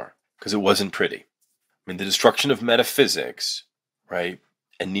before the war, because it wasn't pretty. The destruction of metaphysics, right,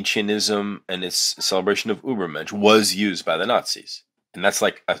 and Nietzscheanism and its celebration of Übermensch was used by the Nazis. And that's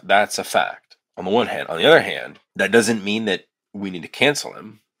a fact on the one hand. On the other hand, that doesn't mean that we need to cancel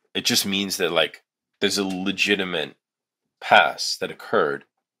him. It just means that there's a legitimate past that occurred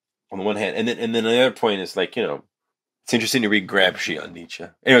on the one hand. And then the other point is it's interesting to read Gramsci on Nietzsche.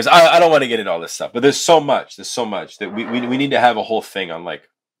 Anyways, I don't want to get into all this stuff, but there's so much that we need to have a whole thing on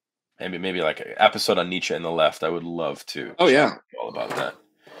maybe an episode on Nietzsche and the left. I would love to. Oh yeah. All about that.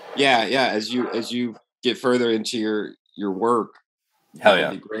 Yeah. As you get further into your work, Hell yeah.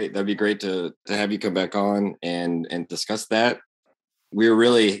 That'd be great. That'd be great to have you come back on and discuss that. We're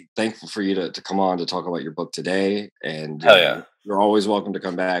really thankful for you to come on to talk about your book today. And Hell yeah. You're always welcome to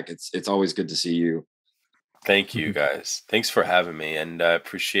come back. It's always good to see you. Thank you, guys. Thanks for having me, and I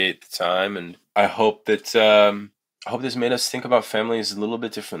appreciate the time. And I hope that this made us think about families a little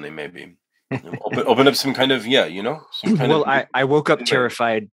bit differently. Maybe open up some kind of some kind of. I woke up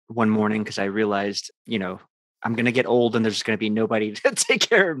terrified one morning because I realized I'm gonna get old and there's gonna be nobody to take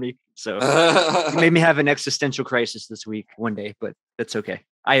care of me. So it made me have an existential crisis this week one day, but that's okay.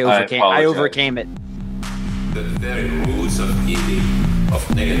 I overcame it. The very roots of healing, of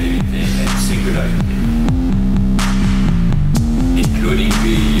negativity and singularity, including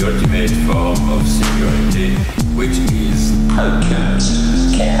the ultimate form of singularity, which is the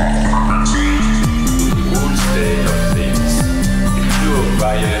whole state of things, the pure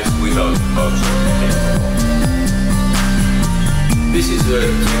violence without object anymore. This is the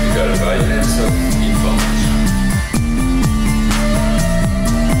typical violence of information.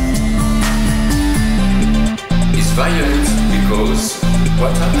 It's violent because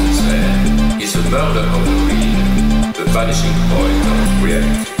what happens there is a murder of the real, the vanishing point of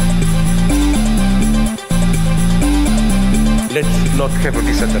reality. Let's not have a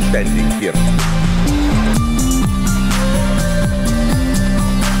misunderstanding here.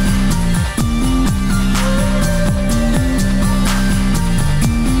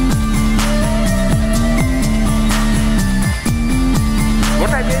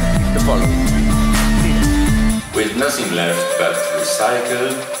 What I meant is the following. With nothing left but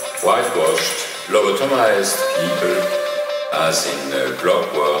recycled, whitewashed, lobotomized people, as in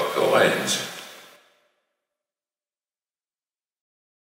Clockwork Orange.